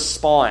Christian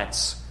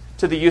response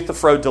to the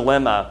Euthyphro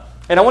dilemma,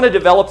 and I want to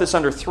develop this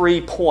under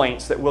 3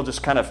 points that we'll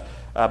just kind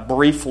of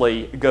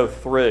briefly go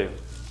through.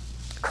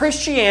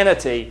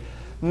 Christianity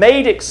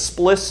made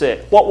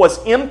explicit what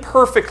was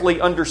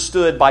imperfectly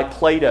understood by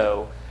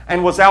Plato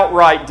and was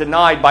outright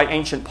denied by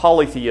ancient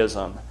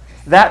polytheism,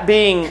 that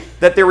being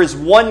that there is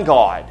one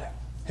God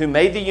who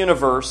made the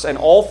universe and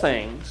all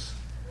things,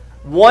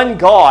 one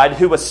God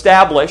who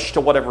established,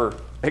 to whatever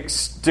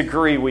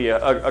degree we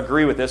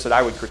agree with this, and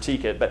I would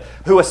critique it, but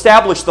who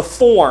established the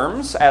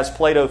forms, as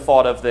Plato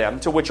thought of them,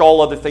 to which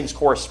all other things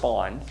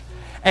correspond,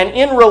 and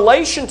in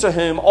relation to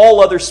whom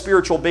all other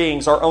spiritual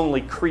beings are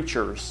only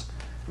creatures,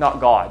 not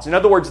gods. In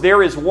other words,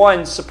 there is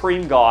one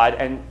supreme God,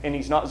 and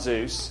he's not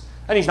Zeus,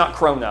 and he's not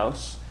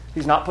Kronos,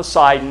 he's not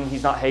Poseidon,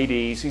 he's not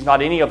Hades, he's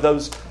not any of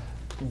those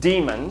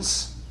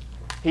demons.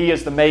 He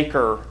is the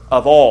maker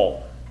of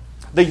all.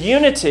 The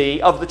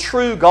unity of the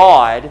true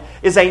God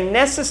is a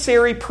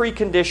necessary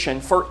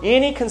precondition for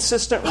any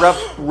consistent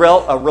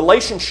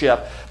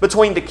relationship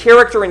between the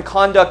character and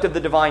conduct of the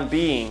divine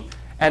being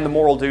and the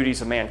moral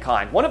duties of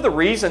mankind. One of the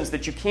reasons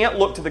that you can't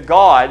look to the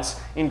gods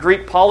in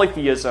Greek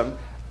polytheism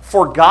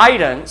for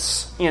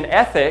guidance in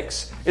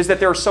ethics is that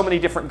there are so many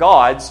different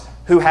gods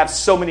who have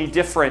so many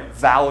different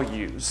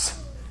values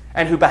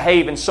and who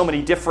behave in so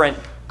many different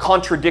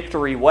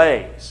contradictory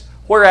ways.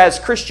 Whereas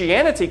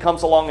Christianity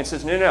comes along and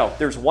says, no,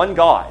 there's one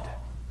God,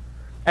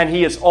 and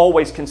He is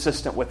always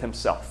consistent with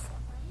Himself.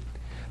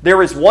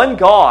 There is one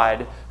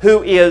God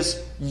who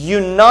is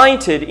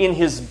united in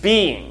His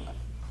being.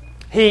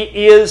 He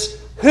is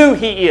who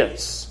He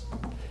is.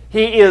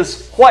 He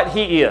is what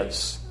He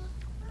is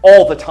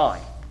all the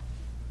time.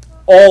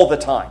 All the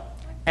time.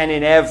 And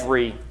in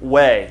every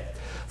way.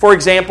 For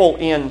example,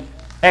 in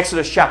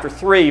Exodus chapter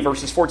 3,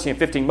 verses 14 and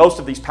 15, most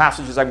of these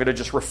passages I'm going to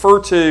just refer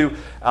to,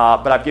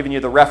 but I've given you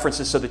the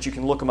references so that you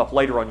can look them up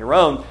later on your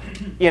own.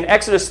 In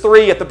Exodus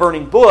 3, at the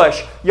burning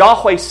bush,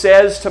 Yahweh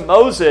says to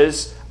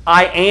Moses,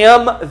 I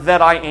am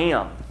that I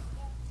am.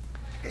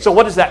 So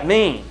what does that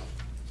mean?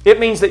 It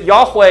means that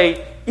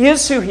Yahweh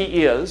is who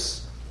He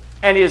is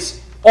and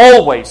is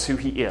always who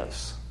He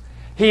is.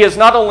 He is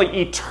not only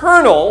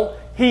eternal,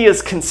 He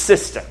is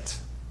consistent.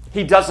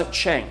 He doesn't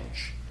change.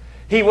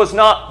 He was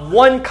not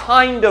one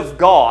kind of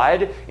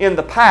God in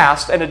the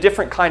past and a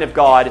different kind of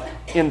God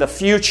in the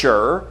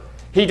future.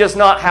 He does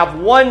not have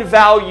one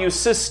value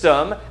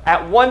system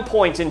at one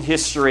point in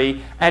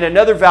history and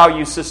another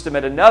value system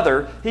at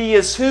another. He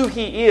is who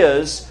He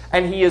is,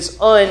 and He is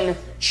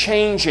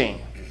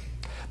unchanging.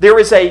 There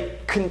is a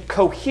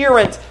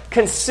coherent,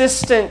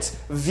 consistent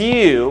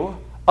view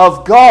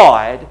of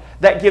God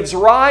that gives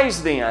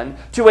rise then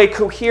to a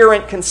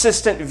coherent,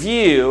 consistent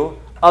view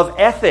of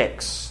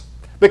ethics.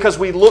 Because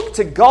we look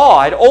to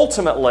God,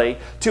 ultimately,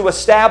 to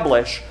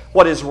establish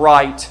what is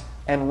right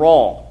and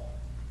wrong.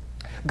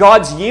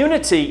 God's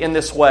unity in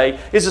this way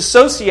is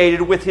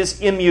associated with His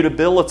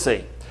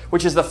immutability,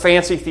 which is the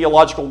fancy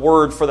theological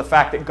word for the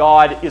fact that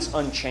God is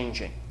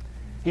unchanging.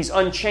 He's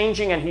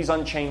unchanging and He's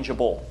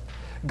unchangeable.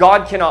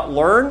 God cannot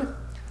learn.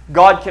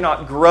 God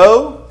cannot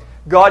grow.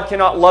 God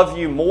cannot love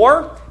you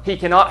more. He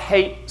cannot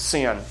hate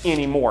sin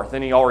any more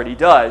than He already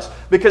does,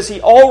 because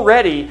He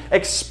already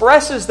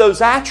expresses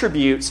those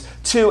attributes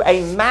to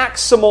a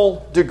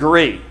maximal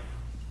degree.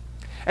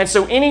 And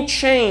so any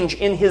change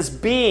in His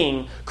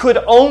being could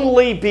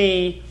only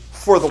be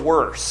for the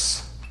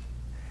worse.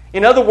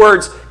 In other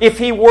words, if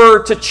He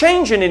were to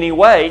change in any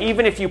way,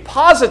 even if you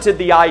posited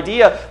the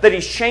idea that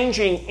He's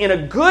changing in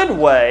a good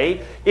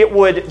way, it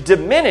would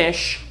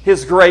diminish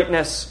His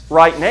greatness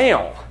right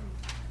now.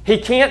 He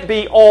can't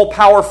be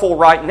all-powerful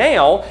right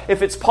now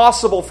if it's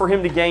possible for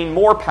Him to gain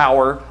more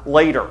power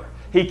later.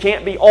 He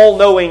can't be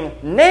all-knowing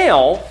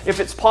now if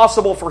it's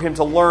possible for Him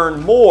to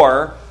learn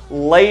more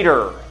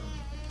later.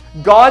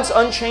 God's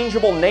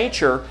unchangeable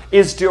nature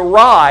is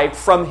derived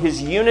from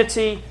His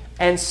unity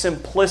and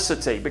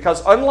simplicity,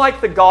 because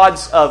unlike the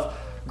gods of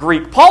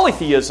Greek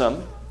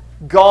polytheism,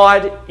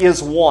 God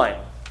is one.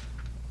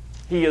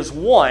 He is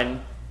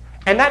one,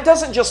 and that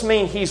doesn't just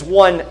mean He's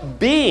one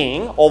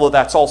being, although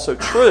that's also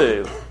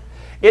true.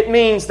 It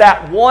means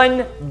that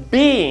one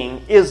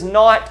being is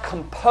not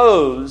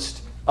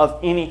composed of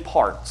any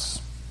parts.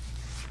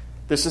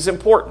 This is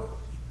important.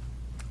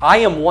 I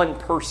am one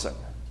person.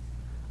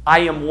 I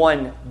am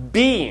one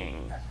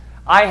being.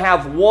 I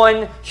have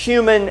one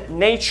human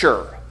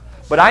nature.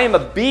 But I am a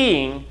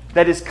being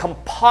that is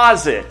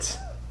composite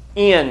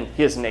in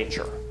His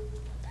nature.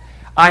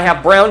 I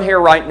have brown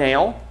hair right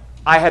now.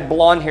 I had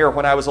blonde hair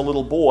when I was a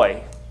little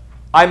boy.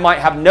 I might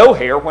have no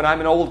hair when I'm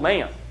an old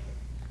man.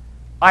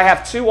 I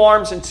have 2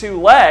 arms and 2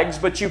 legs,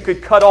 but you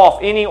could cut off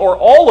any or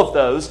all of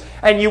those,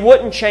 and you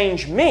wouldn't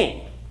change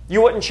me.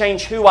 You wouldn't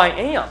change who I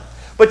am.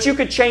 But you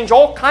could change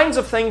all kinds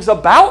of things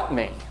about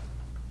me.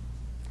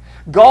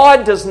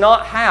 God does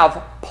not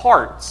have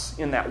parts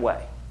in that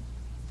way.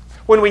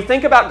 When we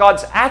think about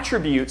God's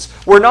attributes,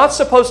 we're not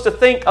supposed to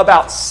think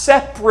about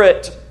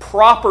separate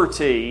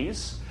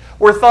properties.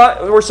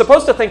 We're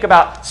supposed to think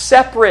about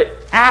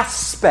separate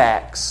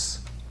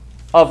aspects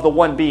of the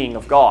one being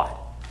of God.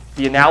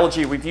 The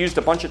analogy we've used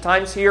a bunch of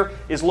times here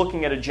is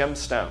looking at a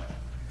gemstone.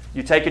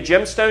 You take a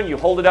gemstone, you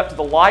hold it up to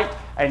the light,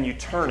 and you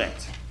turn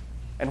it.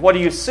 And what do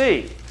you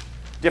see?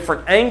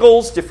 Different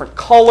angles, different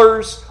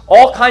colors,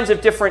 all kinds of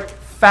different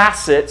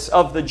facets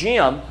of the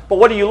gem. But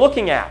what are you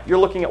looking at? You're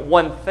looking at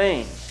one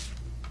thing.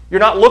 You're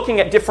not looking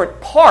at different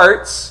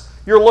parts.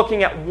 You're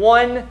looking at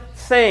one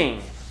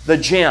thing, the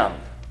gem.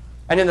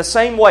 And in the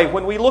same way,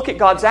 when we look at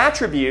God's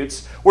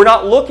attributes, we're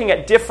not looking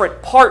at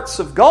different parts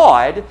of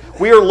God.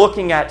 We are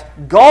looking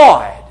at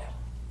God.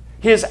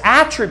 His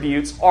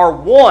attributes are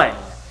one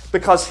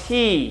because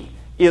He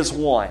is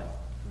one.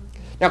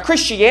 Now,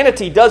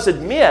 Christianity does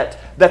admit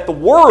that the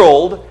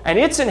world and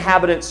its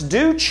inhabitants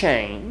do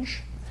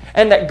change,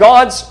 and that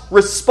God's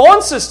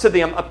responses to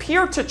them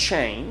appear to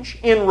change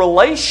in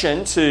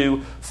relation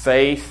to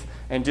faith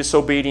and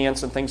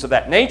disobedience and things of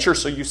that nature.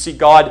 So you see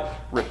God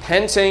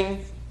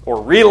repenting or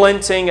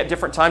relenting at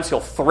different times. He'll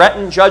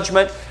threaten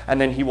judgment,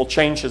 and then He will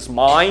change His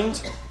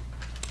mind.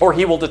 Or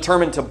He will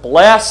determine to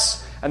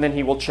bless, and then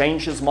He will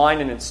change His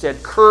mind and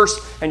instead curse.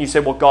 And you say,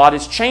 well, God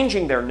is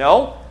changing there.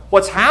 No.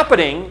 What's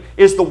happening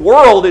is the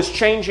world is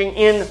changing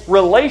in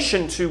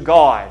relation to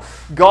God.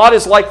 God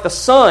is like the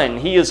sun.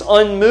 He is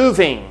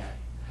unmoving.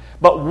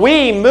 But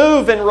we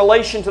move in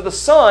relation to the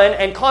sun,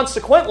 and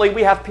consequently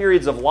we have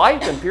periods of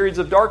light and periods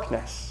of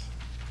darkness.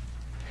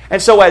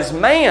 And so as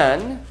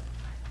man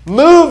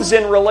moves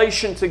in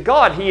relation to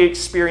God, he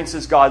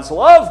experiences God's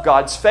love,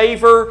 God's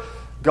favor,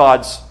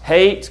 God's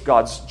hate,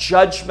 God's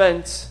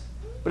judgment.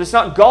 But it's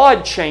not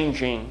God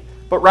changing,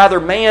 but rather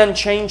man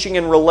changing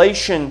in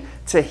relation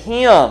to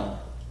Him.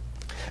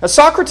 Now,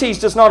 Socrates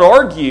does not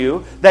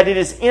argue that it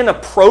is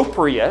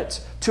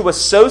inappropriate to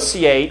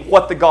associate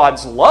what the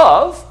gods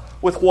love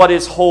with what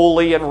is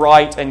holy and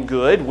right and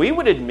good. We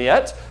would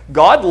admit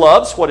God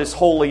loves what is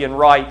holy and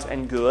right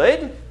and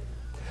good.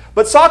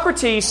 But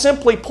Socrates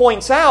simply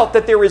points out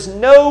that there is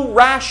no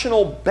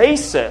rational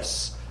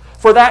basis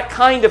for that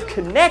kind of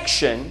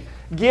connection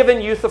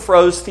given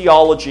Euthyphro's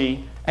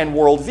theology and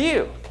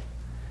worldview.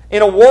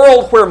 In a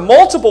world where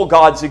multiple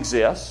gods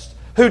exist,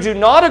 who do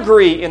not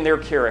agree in their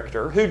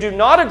character, who do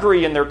not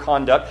agree in their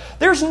conduct,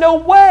 there's no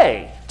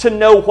way to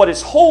know what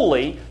is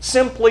holy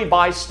simply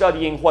by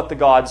studying what the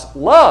gods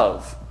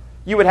love.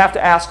 You would have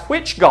to ask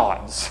which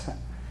gods,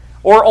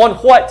 or on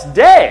what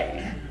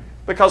day,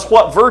 because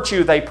what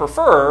virtue they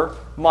prefer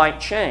might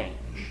change.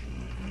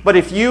 But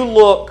if you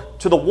look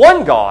to the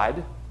one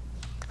God,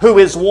 who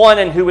is one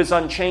and who is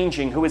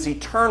unchanging, who is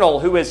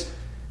eternal, who is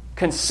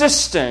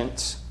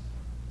consistent,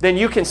 then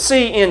you can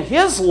see in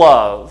His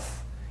love,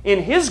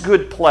 in His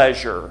good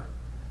pleasure,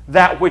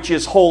 that which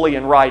is holy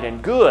and right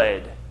and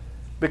good,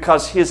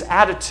 because His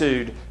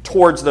attitude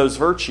towards those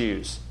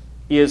virtues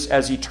is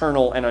as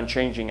eternal and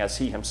unchanging as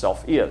He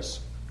Himself is.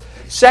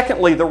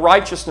 Secondly, the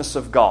righteousness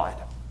of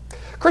God.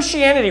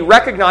 Christianity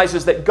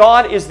recognizes that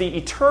God is the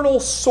eternal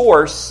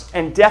source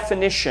and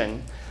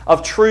definition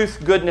of truth,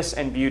 goodness,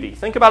 and beauty.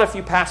 Think about a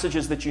few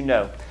passages that you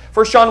know.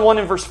 1 John 1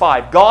 and verse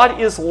 5,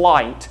 God is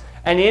light,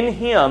 and in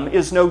Him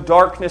is no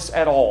darkness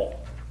at all.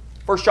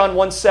 1 John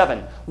 1,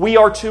 7, we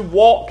are to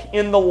walk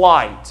in the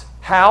light.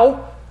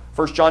 How?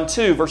 1 John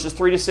 2, verses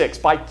 3 to 6,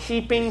 by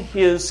keeping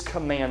His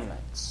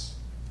commandments.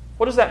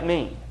 What does that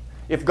mean?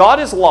 If God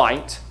is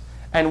light,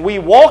 and we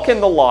walk in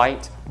the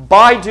light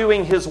by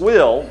doing His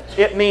will,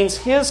 it means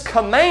His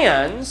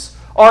commands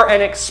are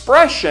an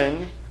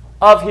expression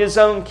of His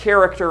own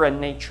character and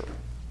nature.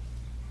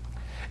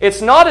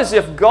 It's not as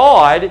if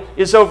God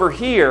is over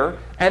here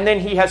and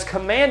then He has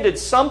commanded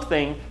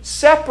something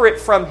separate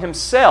from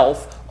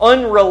Himself,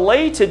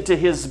 unrelated to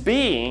His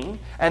being,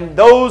 and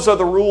those are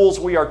the rules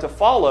we are to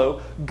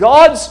follow.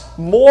 God's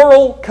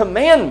moral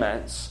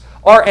commandments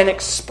are an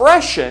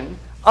expression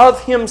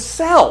of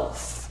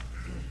Himself.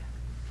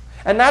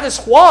 And that is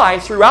why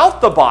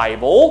throughout the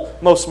Bible,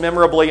 most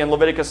memorably in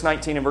Leviticus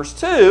 19 and verse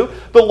 2,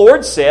 the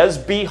Lord says,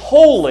 "Be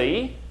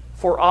holy,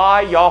 for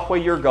I, Yahweh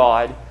your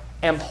God,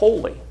 am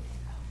holy."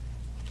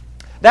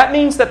 That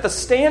means that the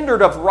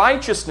standard of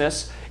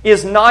righteousness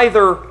is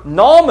neither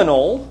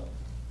nominal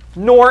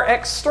nor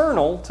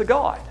external to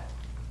God.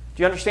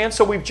 Do you understand?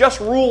 So we've just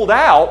ruled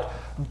out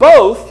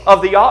both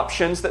of the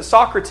options that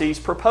Socrates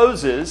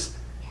proposes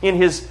in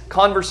his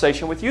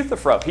conversation with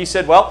Euthyphro. He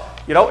said, well,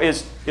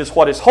 is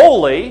what is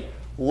holy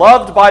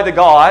loved by the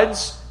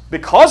gods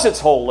because it's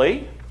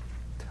holy,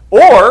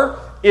 or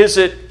is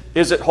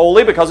it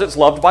holy because it's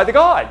loved by the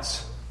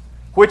gods?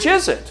 Which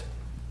is it?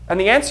 And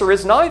the answer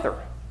is neither.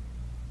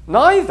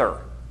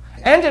 Neither.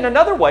 And in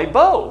another way,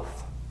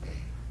 both.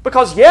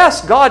 Because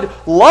yes, God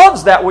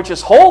loves that which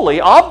is holy,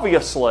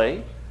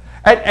 obviously.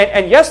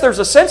 And yes, there's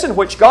a sense in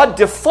which God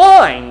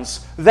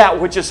defines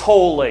that which is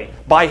holy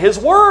by His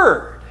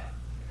Word.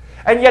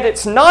 And yet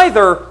it's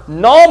neither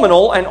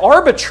nominal and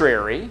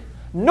arbitrary,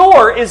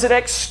 nor is it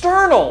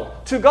external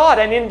to God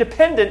and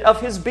independent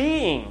of His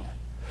being.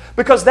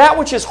 Because that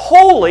which is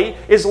holy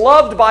is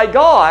loved by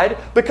God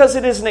because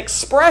it is an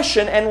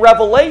expression and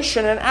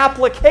revelation and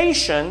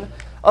application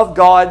of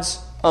God's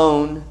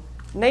own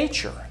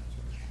nature.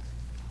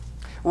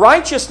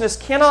 Righteousness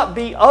cannot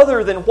be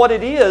other than what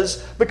it is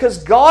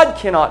because God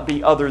cannot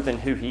be other than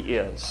who He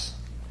is.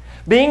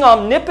 Being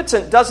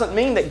omnipotent doesn't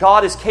mean that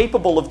God is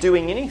capable of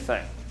doing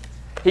anything.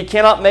 He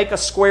cannot make a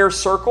square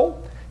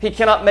circle. He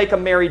cannot make a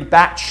married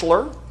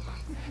bachelor.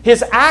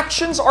 His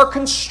actions are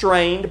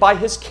constrained by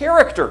His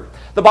character.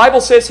 The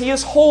Bible says He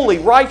is holy,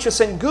 righteous,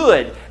 and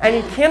good, and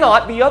He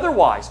cannot be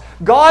otherwise.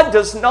 God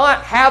does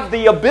not have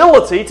the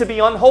ability to be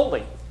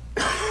unholy.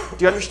 Do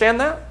you understand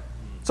that?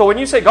 So when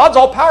you say God's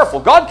all-powerful,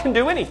 God can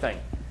do anything.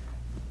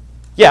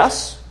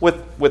 Yes,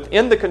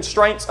 within the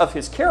constraints of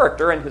His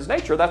character and His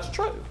nature, that's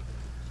true.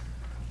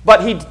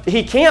 But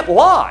He can't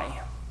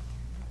lie.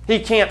 He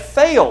can't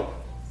fail.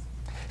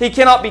 He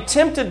cannot be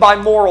tempted by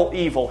moral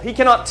evil. He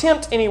cannot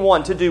tempt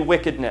anyone to do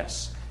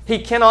wickedness. He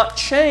cannot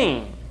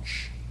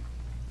change.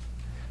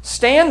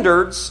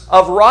 Standards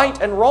of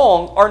right and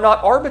wrong are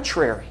not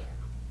arbitrary.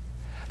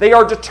 They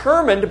are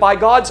determined by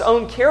God's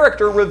own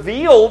character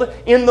revealed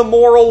in the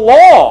moral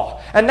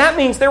law. And that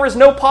means there is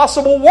no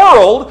possible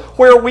world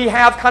where we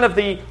have kind of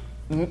the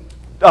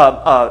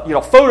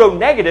photo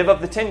negative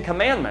of the Ten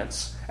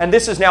Commandments, and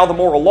this is now the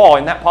moral law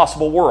in that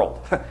possible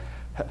world.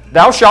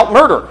 Thou shalt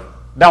murder.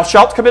 Thou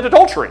shalt commit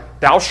adultery.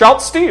 Thou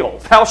shalt steal.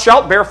 Thou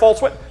shalt bear false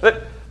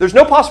witness. There's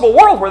no possible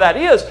world where that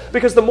is,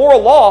 because the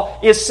moral law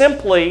is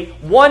simply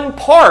one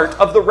part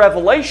of the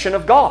revelation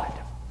of God.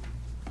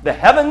 The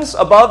heavens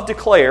above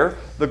declare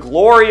the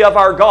glory of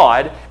our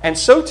God, and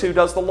so too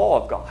does the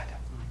law of God.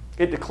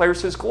 It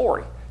declares His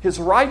glory, His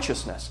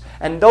righteousness,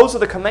 and those are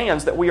the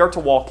commands that we are to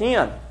walk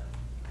in.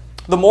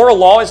 The moral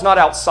law is not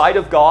outside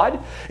of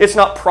God. It's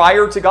not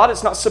prior to God.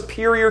 It's not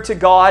superior to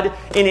God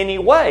in any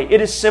way.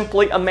 It is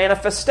simply a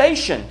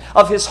manifestation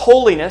of His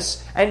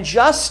holiness and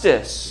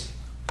justice.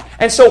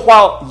 And so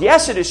while,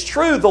 yes, it is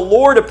true, the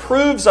Lord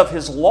approves of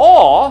His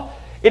law,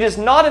 it is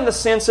not in the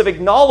sense of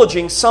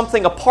acknowledging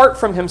something apart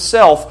from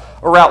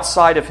Himself or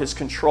outside of His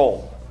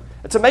control.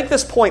 And to make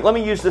this point, let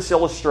me use this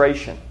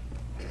illustration.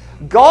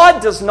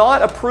 God does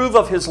not approve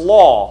of His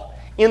law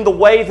in the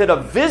way that a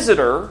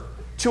visitor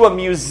to a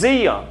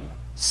museum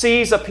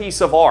sees a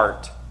piece of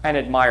art and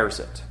admires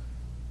it.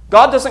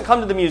 God doesn't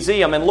come to the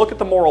museum and look at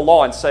the moral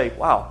law and say,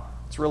 wow,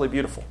 it's really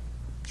beautiful.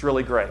 It's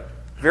really great.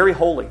 Very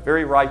holy,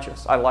 very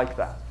righteous. I like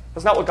that.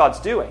 That's not what God's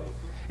doing.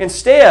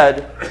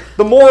 Instead,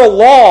 the moral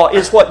law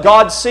is what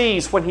God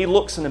sees when He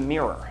looks in a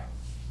mirror.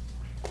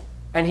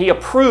 And He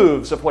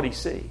approves of what He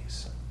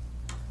sees.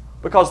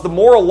 Because the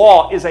moral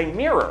law is a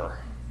mirror.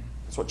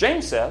 That's what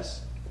James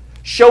says.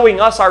 Showing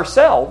us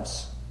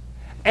ourselves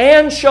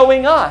and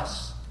showing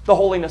us the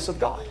holiness of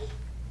God.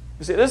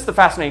 You see, this is the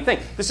fascinating thing.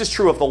 This is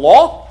true of the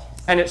law,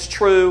 and it's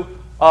true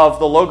of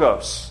the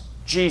Logos,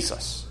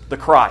 Jesus, the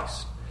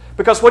Christ.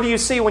 Because what do you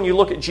see when you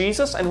look at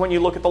Jesus and when you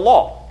look at the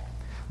law?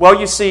 Well,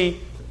 you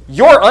see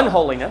your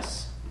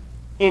unholiness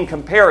in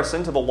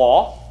comparison to the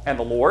law and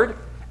the Lord,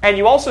 and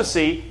you also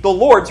see the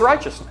Lord's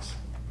righteousness.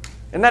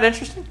 Isn't that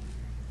interesting?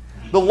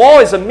 The law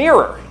is a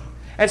mirror.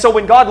 And so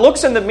when God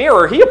looks in the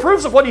mirror, He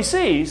approves of what He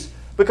sees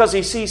because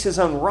He sees His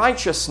own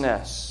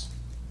righteousness.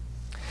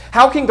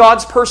 How can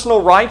God's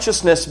personal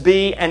righteousness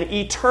be an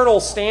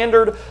eternal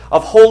standard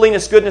of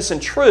holiness, goodness,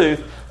 and truth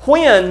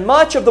when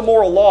much of the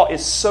moral law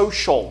is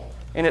social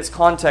in its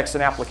context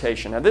and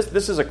application? Now,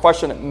 this is a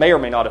question that may or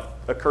may not have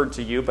occurred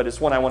to you, but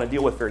it's one I want to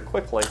deal with very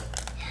quickly.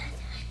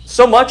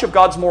 So much of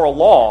God's moral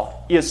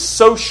law is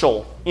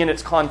social in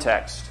its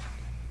context,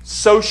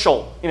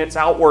 social in its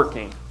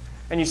outworking.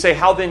 And you say,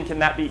 how then can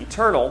that be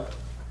eternal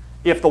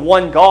if the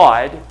one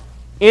God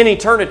in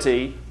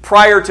eternity,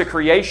 prior to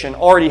creation,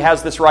 already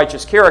has this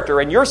righteous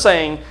character? And you're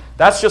saying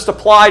that's just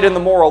applied in the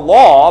moral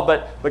law,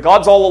 but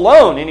God's all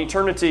alone in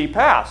eternity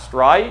past,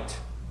 right?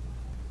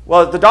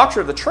 Well, the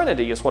doctrine of the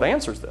Trinity is what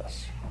answers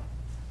this.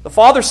 The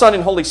Father, Son,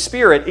 and Holy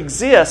Spirit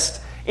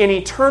exist in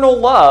eternal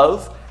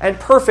love and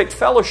perfect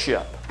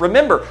fellowship.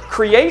 Remember,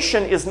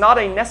 creation is not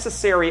a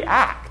necessary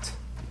act.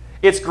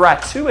 It's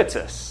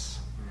gratuitous.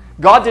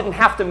 God didn't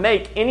have to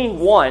make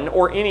anyone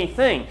or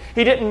anything.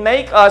 He didn't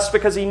make us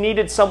because He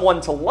needed someone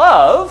to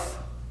love.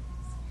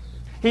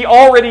 He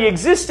already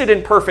existed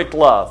in perfect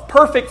love,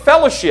 perfect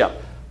fellowship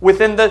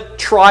within the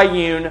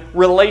triune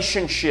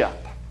relationship.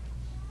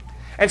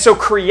 And so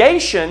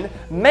creation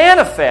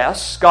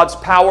manifests God's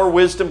power,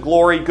 wisdom,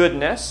 glory,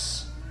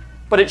 goodness,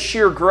 but it's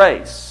sheer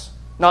grace,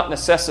 not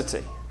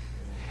necessity.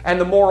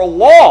 And the moral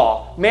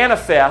law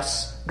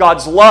manifests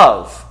God's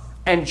love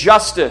and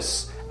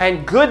justice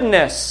and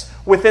goodness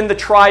within the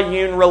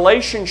triune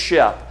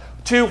relationship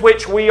to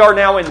which we are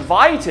now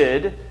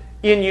invited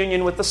in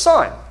union with the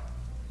Son.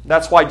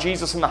 That's why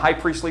Jesus in the high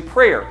priestly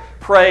prayer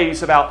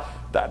prays about,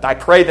 I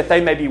pray that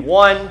they may be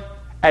one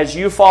as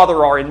you,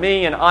 Father, are in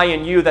me and I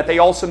in you, that they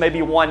also may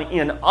be one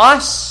in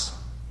us.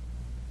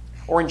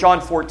 Or in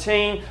John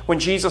 14, when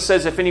Jesus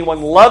says, if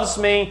anyone loves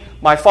me,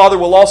 my Father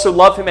will also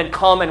love him and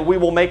come and we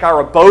will make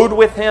our abode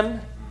with him.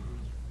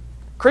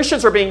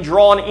 Christians are being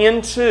drawn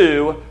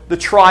into the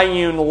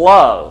triune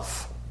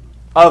love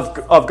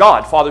of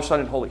God, Father, Son,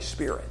 and Holy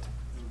Spirit.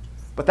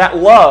 But that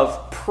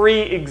love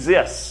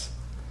pre-exists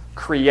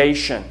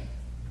creation.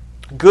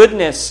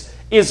 Goodness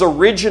is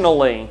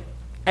originally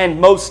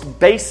and most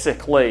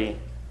basically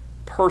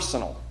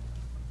personal.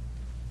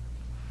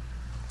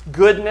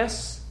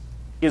 Goodness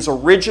is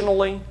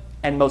originally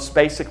and most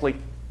basically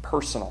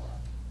personal.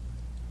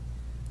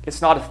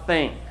 It's not a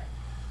thing.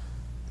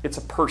 It's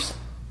a person,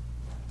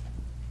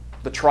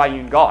 the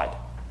triune God,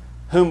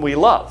 whom we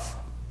love.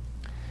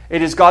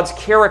 It is God's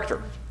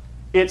character.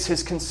 It's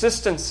His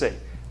consistency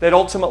that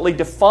ultimately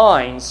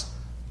defines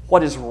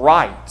what is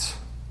right,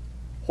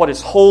 what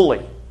is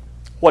holy,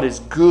 what is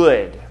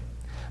good.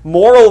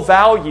 Moral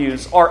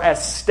values are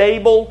as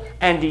stable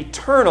and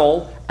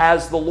eternal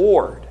as the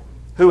Lord,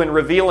 who in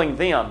revealing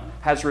them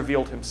has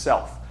revealed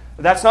Himself.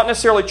 That's not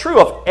necessarily true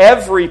of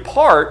every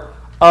part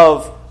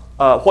of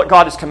what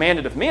God has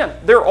commanded of men.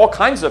 There are all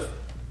kinds of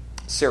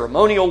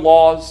ceremonial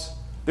laws.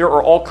 There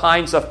are all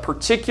kinds of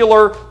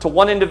particular, to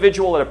one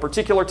individual at a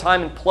particular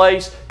time and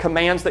place,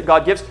 commands that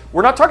God gives.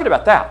 We're not talking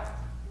about that.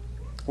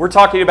 We're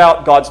talking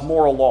about God's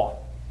moral law.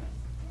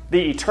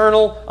 The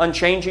eternal,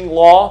 unchanging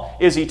law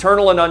is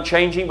eternal and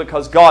unchanging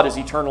because God is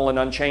eternal and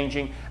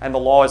unchanging, and the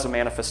law is a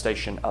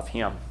manifestation of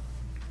Him.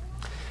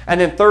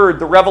 And then third,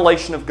 the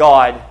revelation of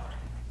God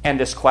and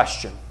this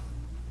question.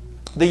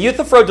 The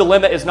Euthyphro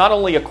dilemma is not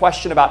only a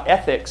question about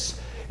ethics,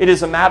 it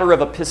is a matter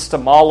of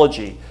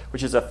epistemology,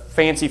 which is a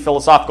fancy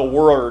philosophical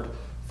word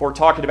for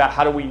talking about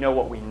how do we know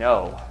what we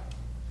know.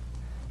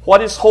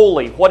 What is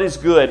holy? What is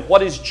good?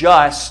 What is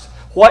just?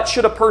 What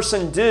should a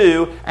person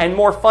do? And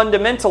more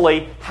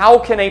fundamentally, how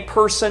can a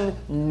person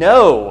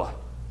know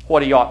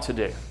what he ought to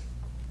do?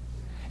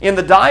 In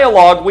the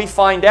dialogue, we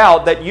find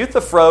out that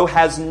Euthyphro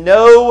has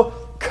no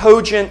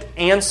cogent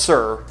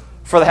answer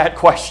for that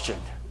question.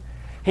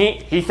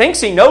 He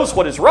thinks he knows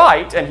what is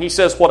right, and he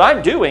says, what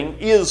I'm doing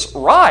is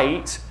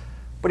right,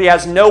 but he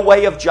has no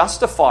way of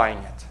justifying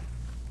it.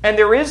 And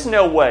there is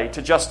no way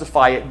to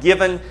justify it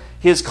given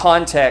his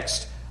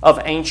context of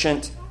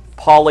ancient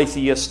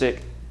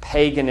polytheistic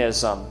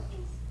paganism.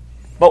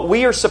 But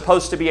we are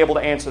supposed to be able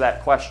to answer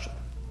that question.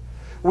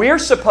 We are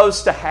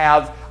supposed to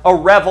have a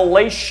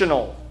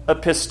revelational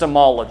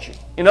epistemology.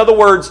 In other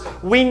words,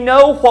 we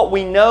know what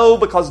we know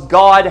because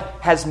God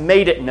has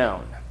made it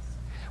known.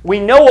 We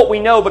know what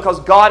we know because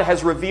God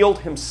has revealed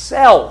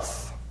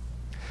Himself.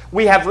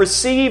 We have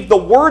received the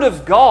Word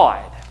of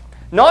God.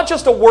 Not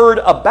just a word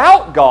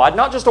about God,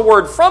 not just a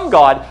word from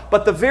God,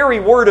 but the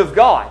very Word of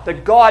God, the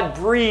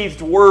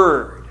God-breathed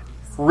Word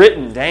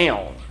written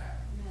down.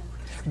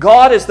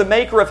 God, as the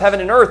maker of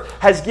heaven and earth,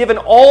 has given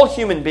all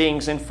human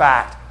beings, in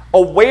fact,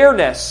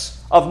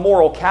 awareness of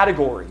moral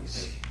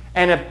categories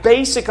and a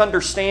basic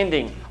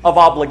understanding of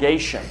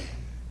obligation.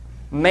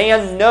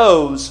 Man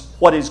knows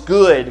what is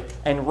good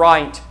and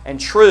right and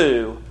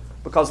true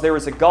because there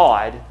is a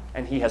God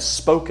and He has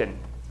spoken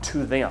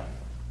to them.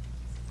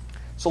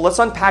 So let's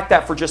unpack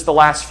that for just the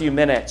last few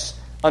minutes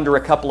under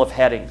a couple of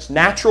headings.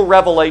 Natural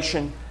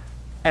revelation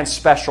and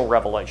special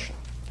revelation.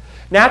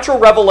 Natural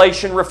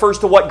revelation refers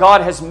to what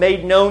God has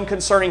made known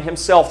concerning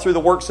Himself through the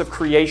works of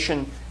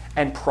creation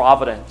and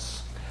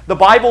providence. The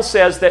Bible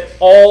says that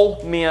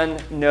all men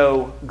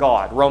know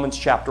God. Romans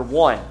chapter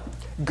 1.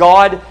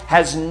 God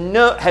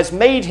has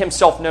made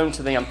Himself known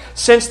to them.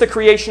 Since the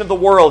creation of the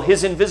world,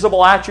 His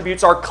invisible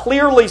attributes are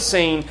clearly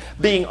seen,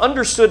 being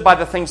understood by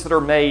the things that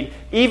are made,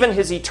 even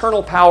His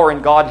eternal power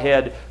and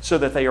Godhead, so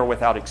that they are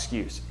without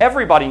excuse.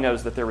 Everybody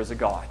knows that there is a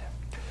God.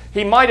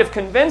 He might have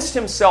convinced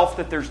himself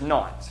that there's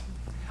not.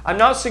 I'm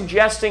not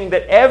suggesting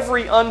that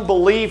every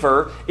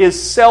unbeliever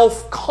is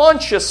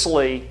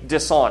self-consciously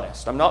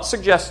dishonest. I'm not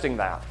suggesting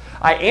that.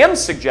 I am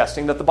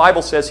suggesting that the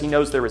Bible says he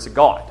knows there is a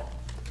God.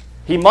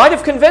 He might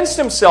have convinced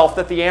himself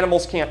that the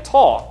animals can't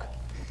talk,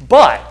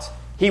 but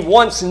he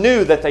once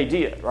knew that they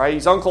did, right?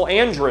 He's Uncle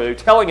Andrew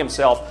telling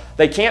himself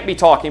they can't be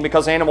talking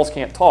because animals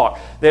can't talk.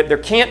 That there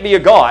can't be a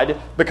God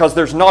because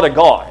there's not a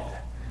God.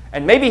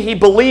 And maybe he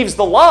believes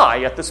the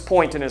lie at this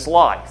point in his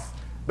life.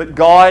 But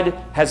God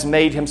has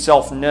made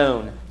Himself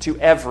known to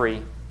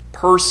every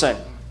person.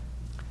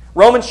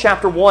 Romans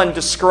chapter 1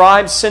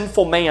 describes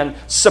sinful man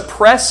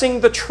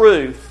suppressing the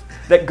truth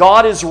that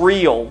God is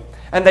real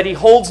and that He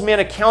holds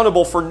men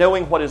accountable for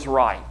knowing what is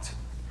right.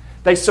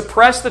 They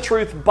suppress the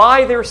truth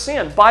by their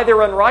sin, by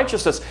their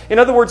unrighteousness. In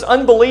other words,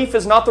 unbelief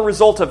is not the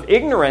result of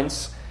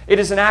ignorance. It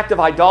is an act of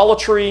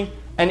idolatry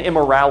and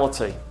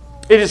immorality.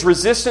 It is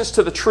resistance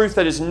to the truth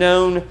that is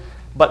known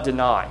but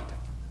denied.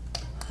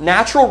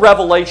 Natural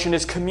revelation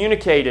is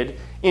communicated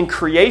in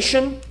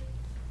creation,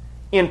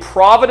 in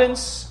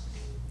providence,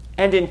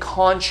 and in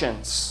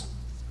conscience.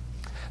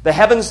 The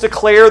heavens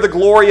declare the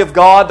glory of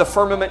God. The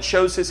firmament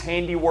shows His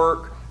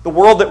handiwork. The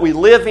world that we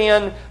live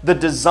in, the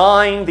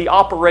design, the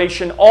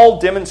operation, all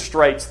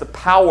demonstrates the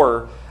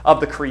power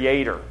of the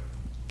Creator.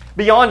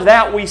 Beyond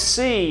that, we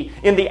see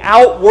in the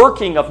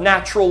outworking of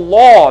natural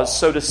laws,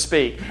 so to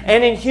speak,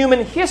 and in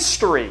human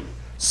history,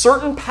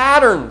 certain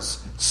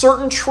patterns,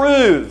 certain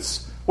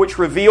truths, which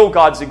reveal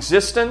God's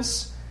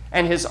existence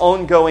and His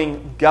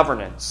ongoing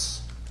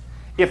governance.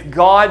 If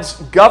God's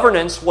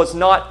governance was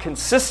not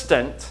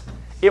consistent,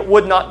 it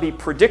would not be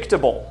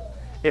predictable.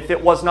 If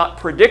it was not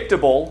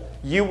predictable,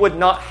 you would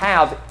not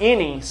have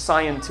any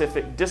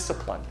scientific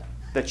discipline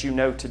that you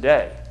know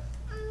today.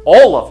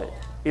 All of it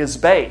is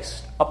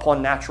based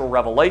upon natural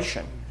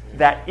revelation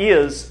that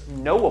is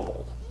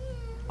knowable,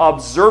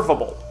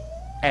 observable,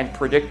 and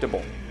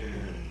predictable.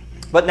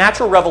 But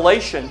natural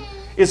revelation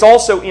is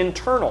also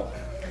internal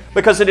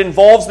because it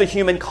involves the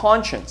human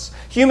conscience.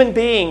 Human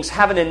beings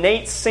have an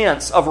innate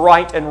sense of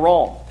right and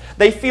wrong.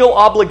 They feel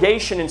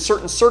obligation in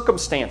certain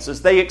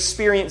circumstances. They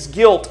experience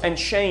guilt and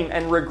shame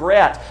and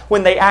regret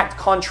when they act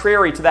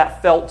contrary to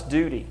that felt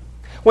duty.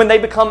 When they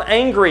become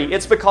angry,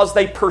 it's because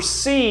they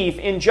perceive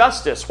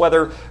injustice,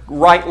 whether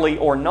rightly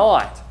or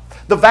not.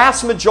 The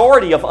vast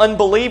majority of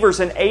unbelievers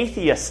and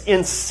atheists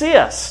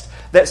insist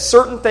that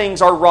certain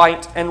things are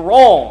right and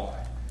wrong.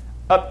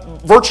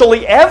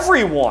 Virtually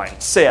everyone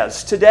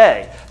says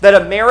today that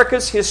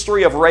America's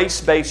history of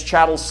race-based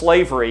chattel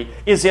slavery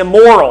is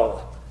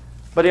immoral.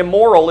 But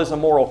immoral is a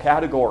moral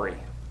category.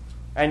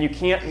 And you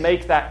can't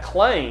make that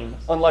claim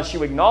unless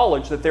you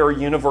acknowledge that there are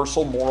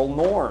universal moral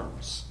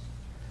norms.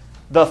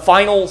 The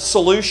final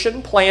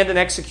solution, planned and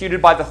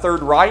executed by the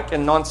Third Reich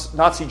in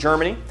Nazi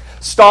Germany,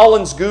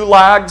 Stalin's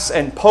gulags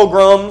and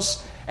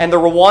pogroms, and the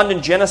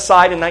Rwandan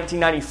genocide in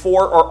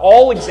 1994 are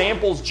all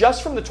examples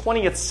just from the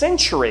 20th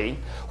century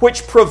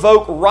which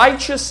provoke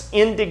righteous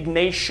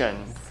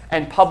indignation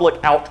and public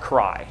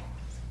outcry,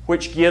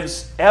 which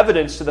gives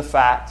evidence to the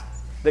fact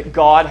that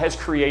God has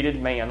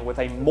created man with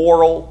a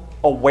moral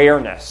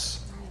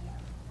awareness,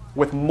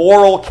 with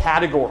moral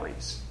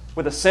categories,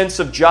 with a sense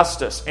of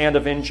justice and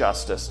of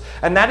injustice.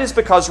 And that is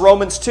because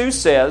Romans 2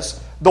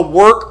 says, the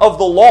work of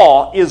the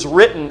law is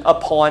written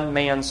upon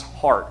man's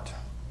heart.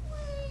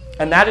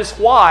 And that is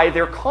why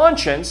their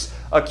conscience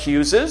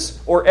accuses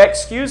or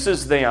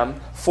excuses them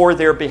for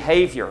their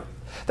behavior.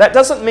 That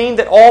doesn't mean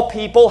that all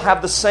people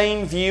have the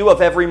same view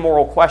of every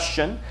moral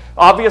question.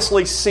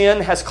 Obviously,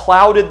 sin has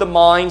clouded the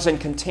minds and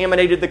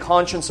contaminated the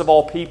conscience of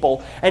all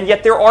people, and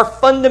yet there are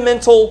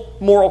fundamental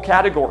moral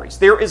categories.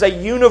 There is a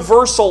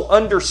universal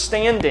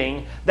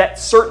understanding that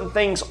certain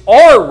things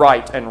are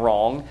right and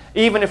wrong,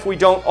 even if we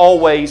don't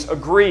always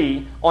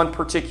agree on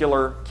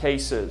particular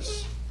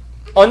cases.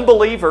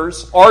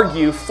 Unbelievers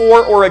argue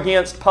for or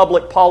against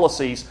public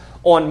policies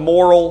on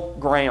moral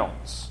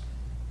grounds.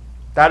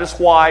 That is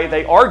why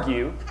they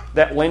argue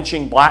that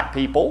lynching black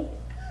people,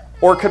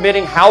 or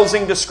committing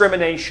housing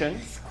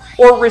discrimination,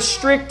 or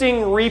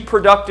restricting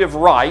reproductive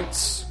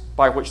rights,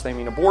 by which they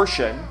mean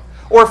abortion,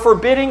 or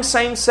forbidding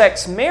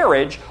same-sex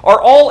marriage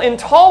are all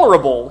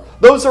intolerable.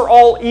 Those are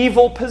all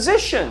evil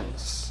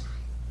positions.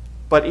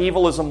 But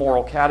evil is a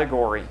moral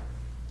category.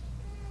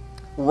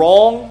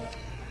 Wrong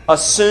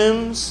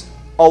assumes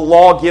a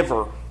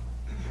lawgiver,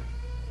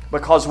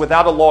 because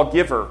without a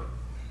lawgiver,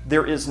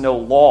 there is no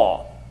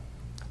law.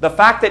 The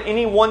fact that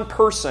any one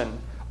person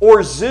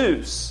or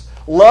Zeus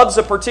loves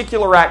a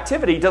particular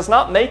activity does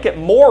not make it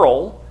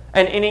moral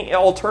and any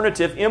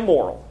alternative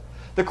immoral.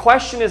 The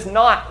question is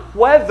not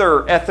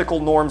whether ethical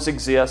norms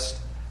exist,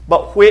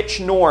 but which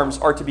norms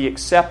are to be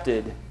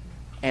accepted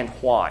and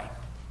why.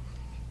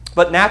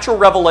 But natural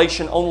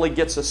revelation only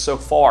gets us so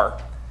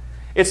far.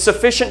 It's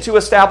sufficient to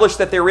establish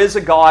that there is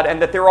a God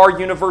and that there are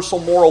universal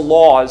moral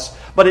laws,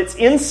 but it's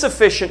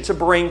insufficient to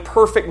bring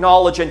perfect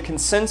knowledge and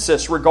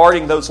consensus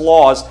regarding those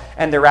laws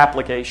and their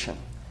application.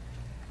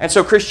 And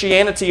so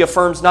Christianity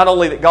affirms not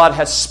only that God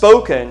has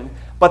spoken,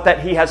 but that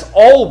He has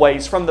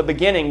always, from the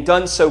beginning,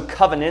 done so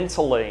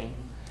covenantally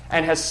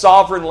and has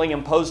sovereignly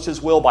imposed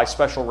His will by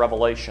special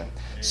revelation.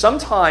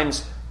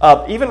 Sometimes,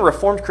 even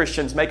Reformed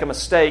Christians make a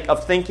mistake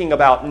of thinking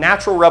about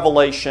natural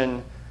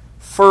revelation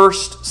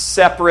first,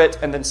 separate,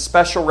 and then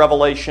special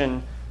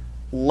revelation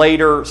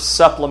later,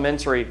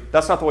 supplementary.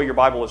 That's not the way your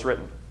Bible is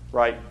written,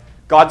 right?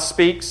 God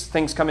speaks,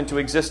 things come into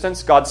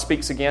existence. God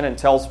speaks again and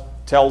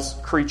tells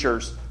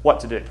creatures what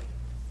to do.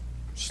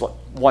 Just like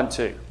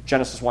 1-2.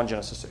 Genesis 1,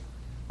 Genesis 2.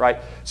 Right?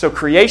 So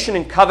creation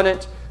and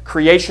covenant,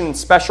 creation and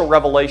special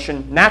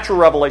revelation, natural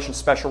revelation,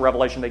 special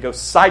revelation, they go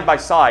side by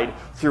side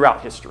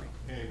throughout history.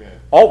 Amen.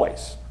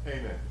 Always.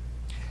 Amen.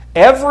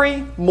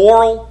 Every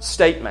moral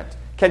statement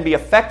can be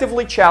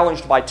effectively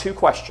challenged by two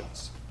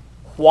questions.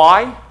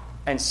 Why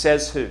and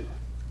says who?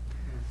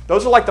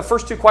 Those are like the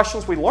first two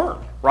questions we learn,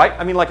 right?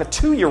 I mean, like a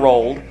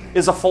 2-year-old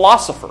is a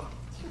philosopher.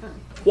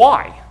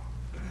 Why?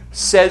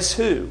 Says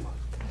who?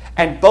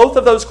 And both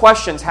of those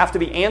questions have to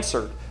be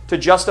answered to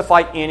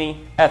justify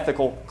any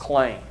ethical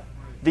claim.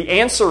 The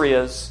answer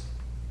is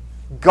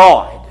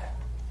God.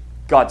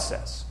 God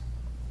says.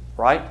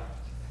 Right?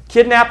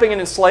 Kidnapping and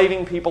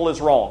enslaving people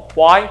is wrong.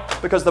 Why?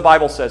 Because the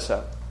Bible says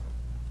so.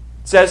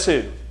 Says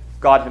who?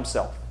 God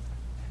Himself.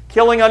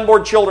 Killing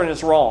unborn children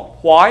is wrong.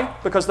 Why?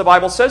 Because the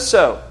Bible says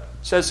so.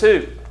 Says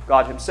who?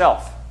 God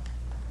Himself.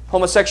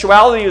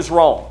 Homosexuality is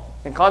wrong,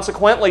 and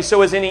consequently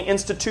so is any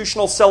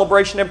institutional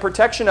celebration and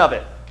protection of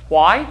it.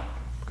 Why?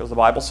 Because the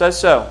Bible says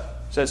so.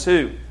 Says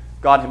who?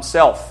 God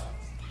Himself.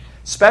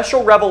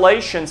 Special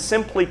revelation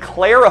simply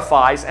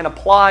clarifies and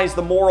applies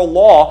the moral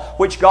law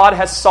which God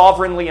has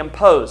sovereignly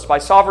imposed. By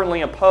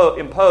sovereignly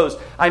imposed,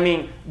 I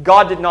mean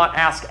God did not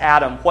ask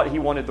Adam what he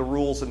wanted the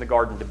rules in the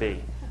garden to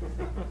be.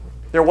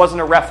 There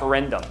wasn't a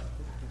referendum.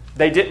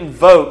 They didn't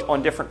vote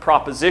on different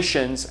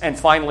propositions and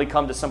finally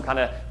come to some kind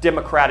of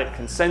democratic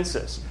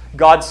consensus.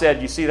 God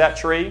said, you see that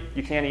tree?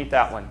 You can't eat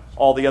that one.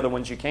 All the other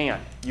ones you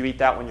can. You eat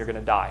that one, you're going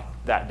to die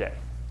that day.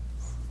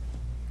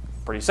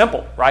 Pretty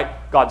simple, right?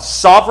 God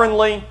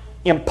sovereignly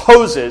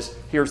imposes,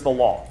 here's the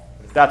law.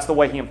 That's the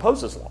way he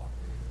imposes law.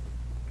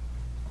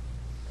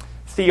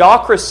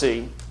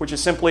 Theocracy, which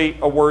is simply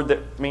a word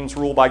that means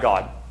rule by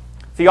God.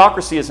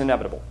 Theocracy is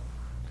inevitable.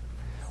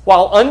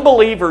 While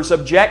unbelievers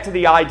object to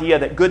the idea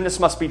that goodness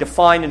must be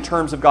defined in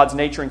terms of God's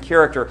nature and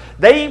character,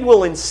 they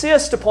will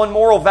insist upon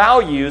moral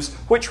values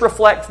which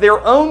reflect their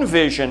own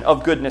vision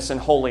of goodness and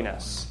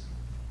holiness.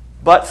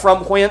 But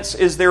from whence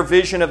is their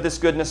vision of this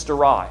goodness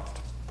derived?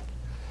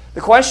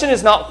 The question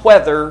is not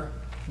whether,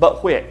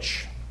 but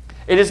which.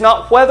 It is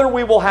not whether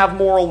we will have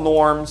moral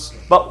norms,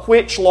 but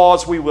which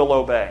laws we will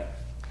obey.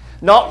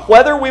 Not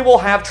whether we will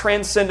have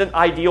transcendent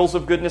ideals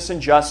of goodness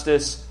and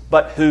justice,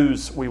 but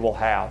whose we will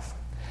have.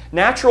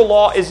 Natural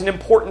law is an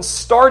important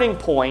starting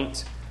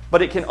point,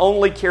 but it can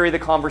only carry the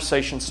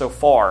conversation so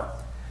far.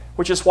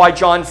 Which is why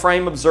John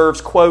Frame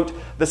observes, quote,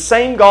 "The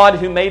same God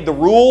who made the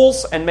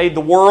rules and made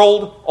the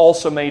world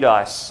also made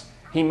us.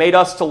 He made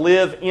us to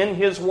live in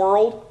His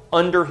world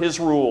under His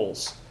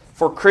rules.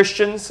 For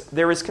Christians,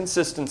 there is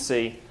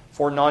consistency.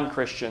 For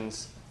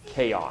non-Christians,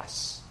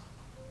 chaos."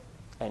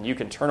 And you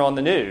can turn on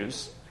the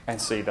news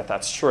and see that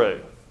that's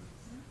true.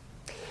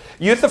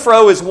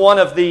 Euthyphro is one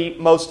of the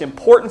most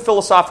important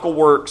philosophical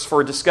works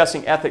for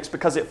discussing ethics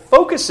because it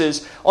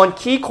focuses on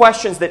key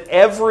questions that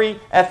every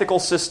ethical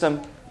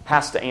system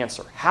has to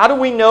answer. How do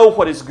we know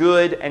what is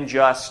good and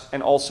just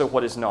and also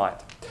what is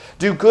not?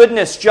 Do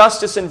goodness,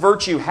 justice, and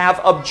virtue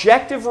have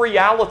objective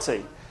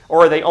reality,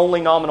 or are they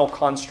only nominal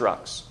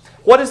constructs?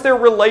 What is their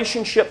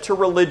relationship to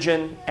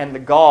religion and the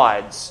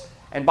gods?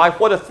 And by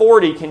what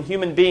authority can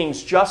human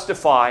beings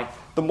justify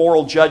the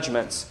moral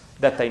judgments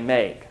that they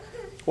make?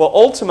 Well,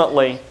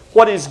 ultimately,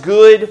 what is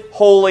good,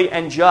 holy,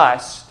 and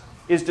just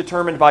is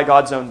determined by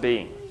God's own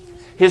being.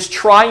 His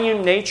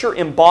triune nature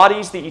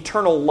embodies the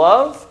eternal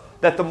love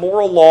that the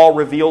moral law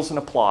reveals and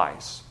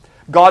applies.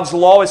 God's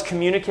law is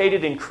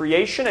communicated in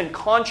creation and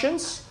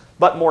conscience,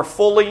 but more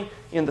fully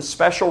in the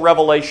special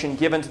revelation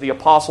given to the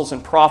apostles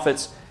and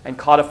prophets and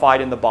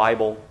codified in the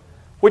Bible,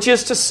 which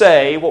is to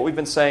say what we've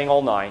been saying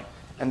all night,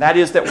 and that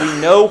is that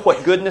we know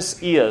what goodness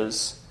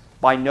is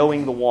by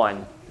knowing the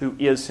one who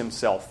is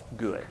himself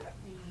good.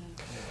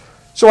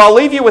 So I'll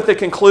leave you with the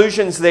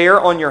conclusions there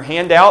on your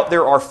handout.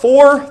 There are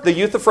four. The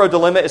Euthyphro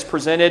dilemma is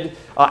presented,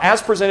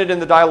 as presented in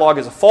the dialogue,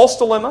 as a false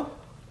dilemma.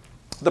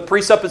 The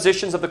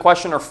presuppositions of the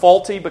question are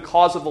faulty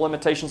because of the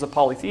limitations of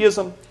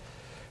polytheism.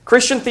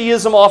 Christian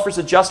theism offers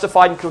a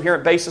justified and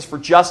coherent basis for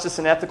justice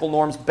and ethical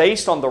norms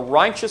based on the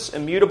righteous,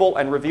 immutable,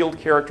 and revealed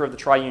character of the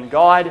triune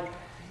God.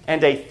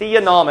 And a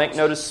theonomic,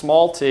 notice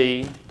small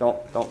t,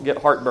 don't get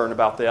heartburn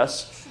about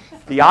this,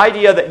 the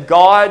idea that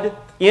God,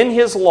 in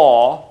His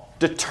law,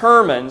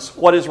 determines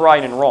what is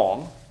right and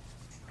wrong,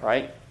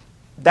 right?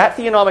 That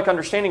theonomic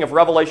understanding of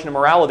revelation and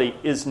morality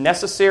is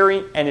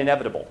necessary and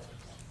inevitable.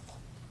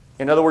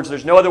 In other words,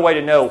 there's no other way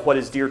to know what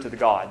is dear to the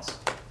gods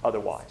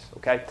otherwise.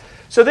 Okay,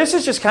 so this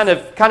is just kind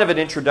of an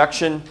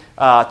introduction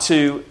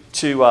to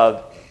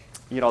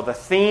the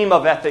theme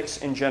of ethics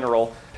in general.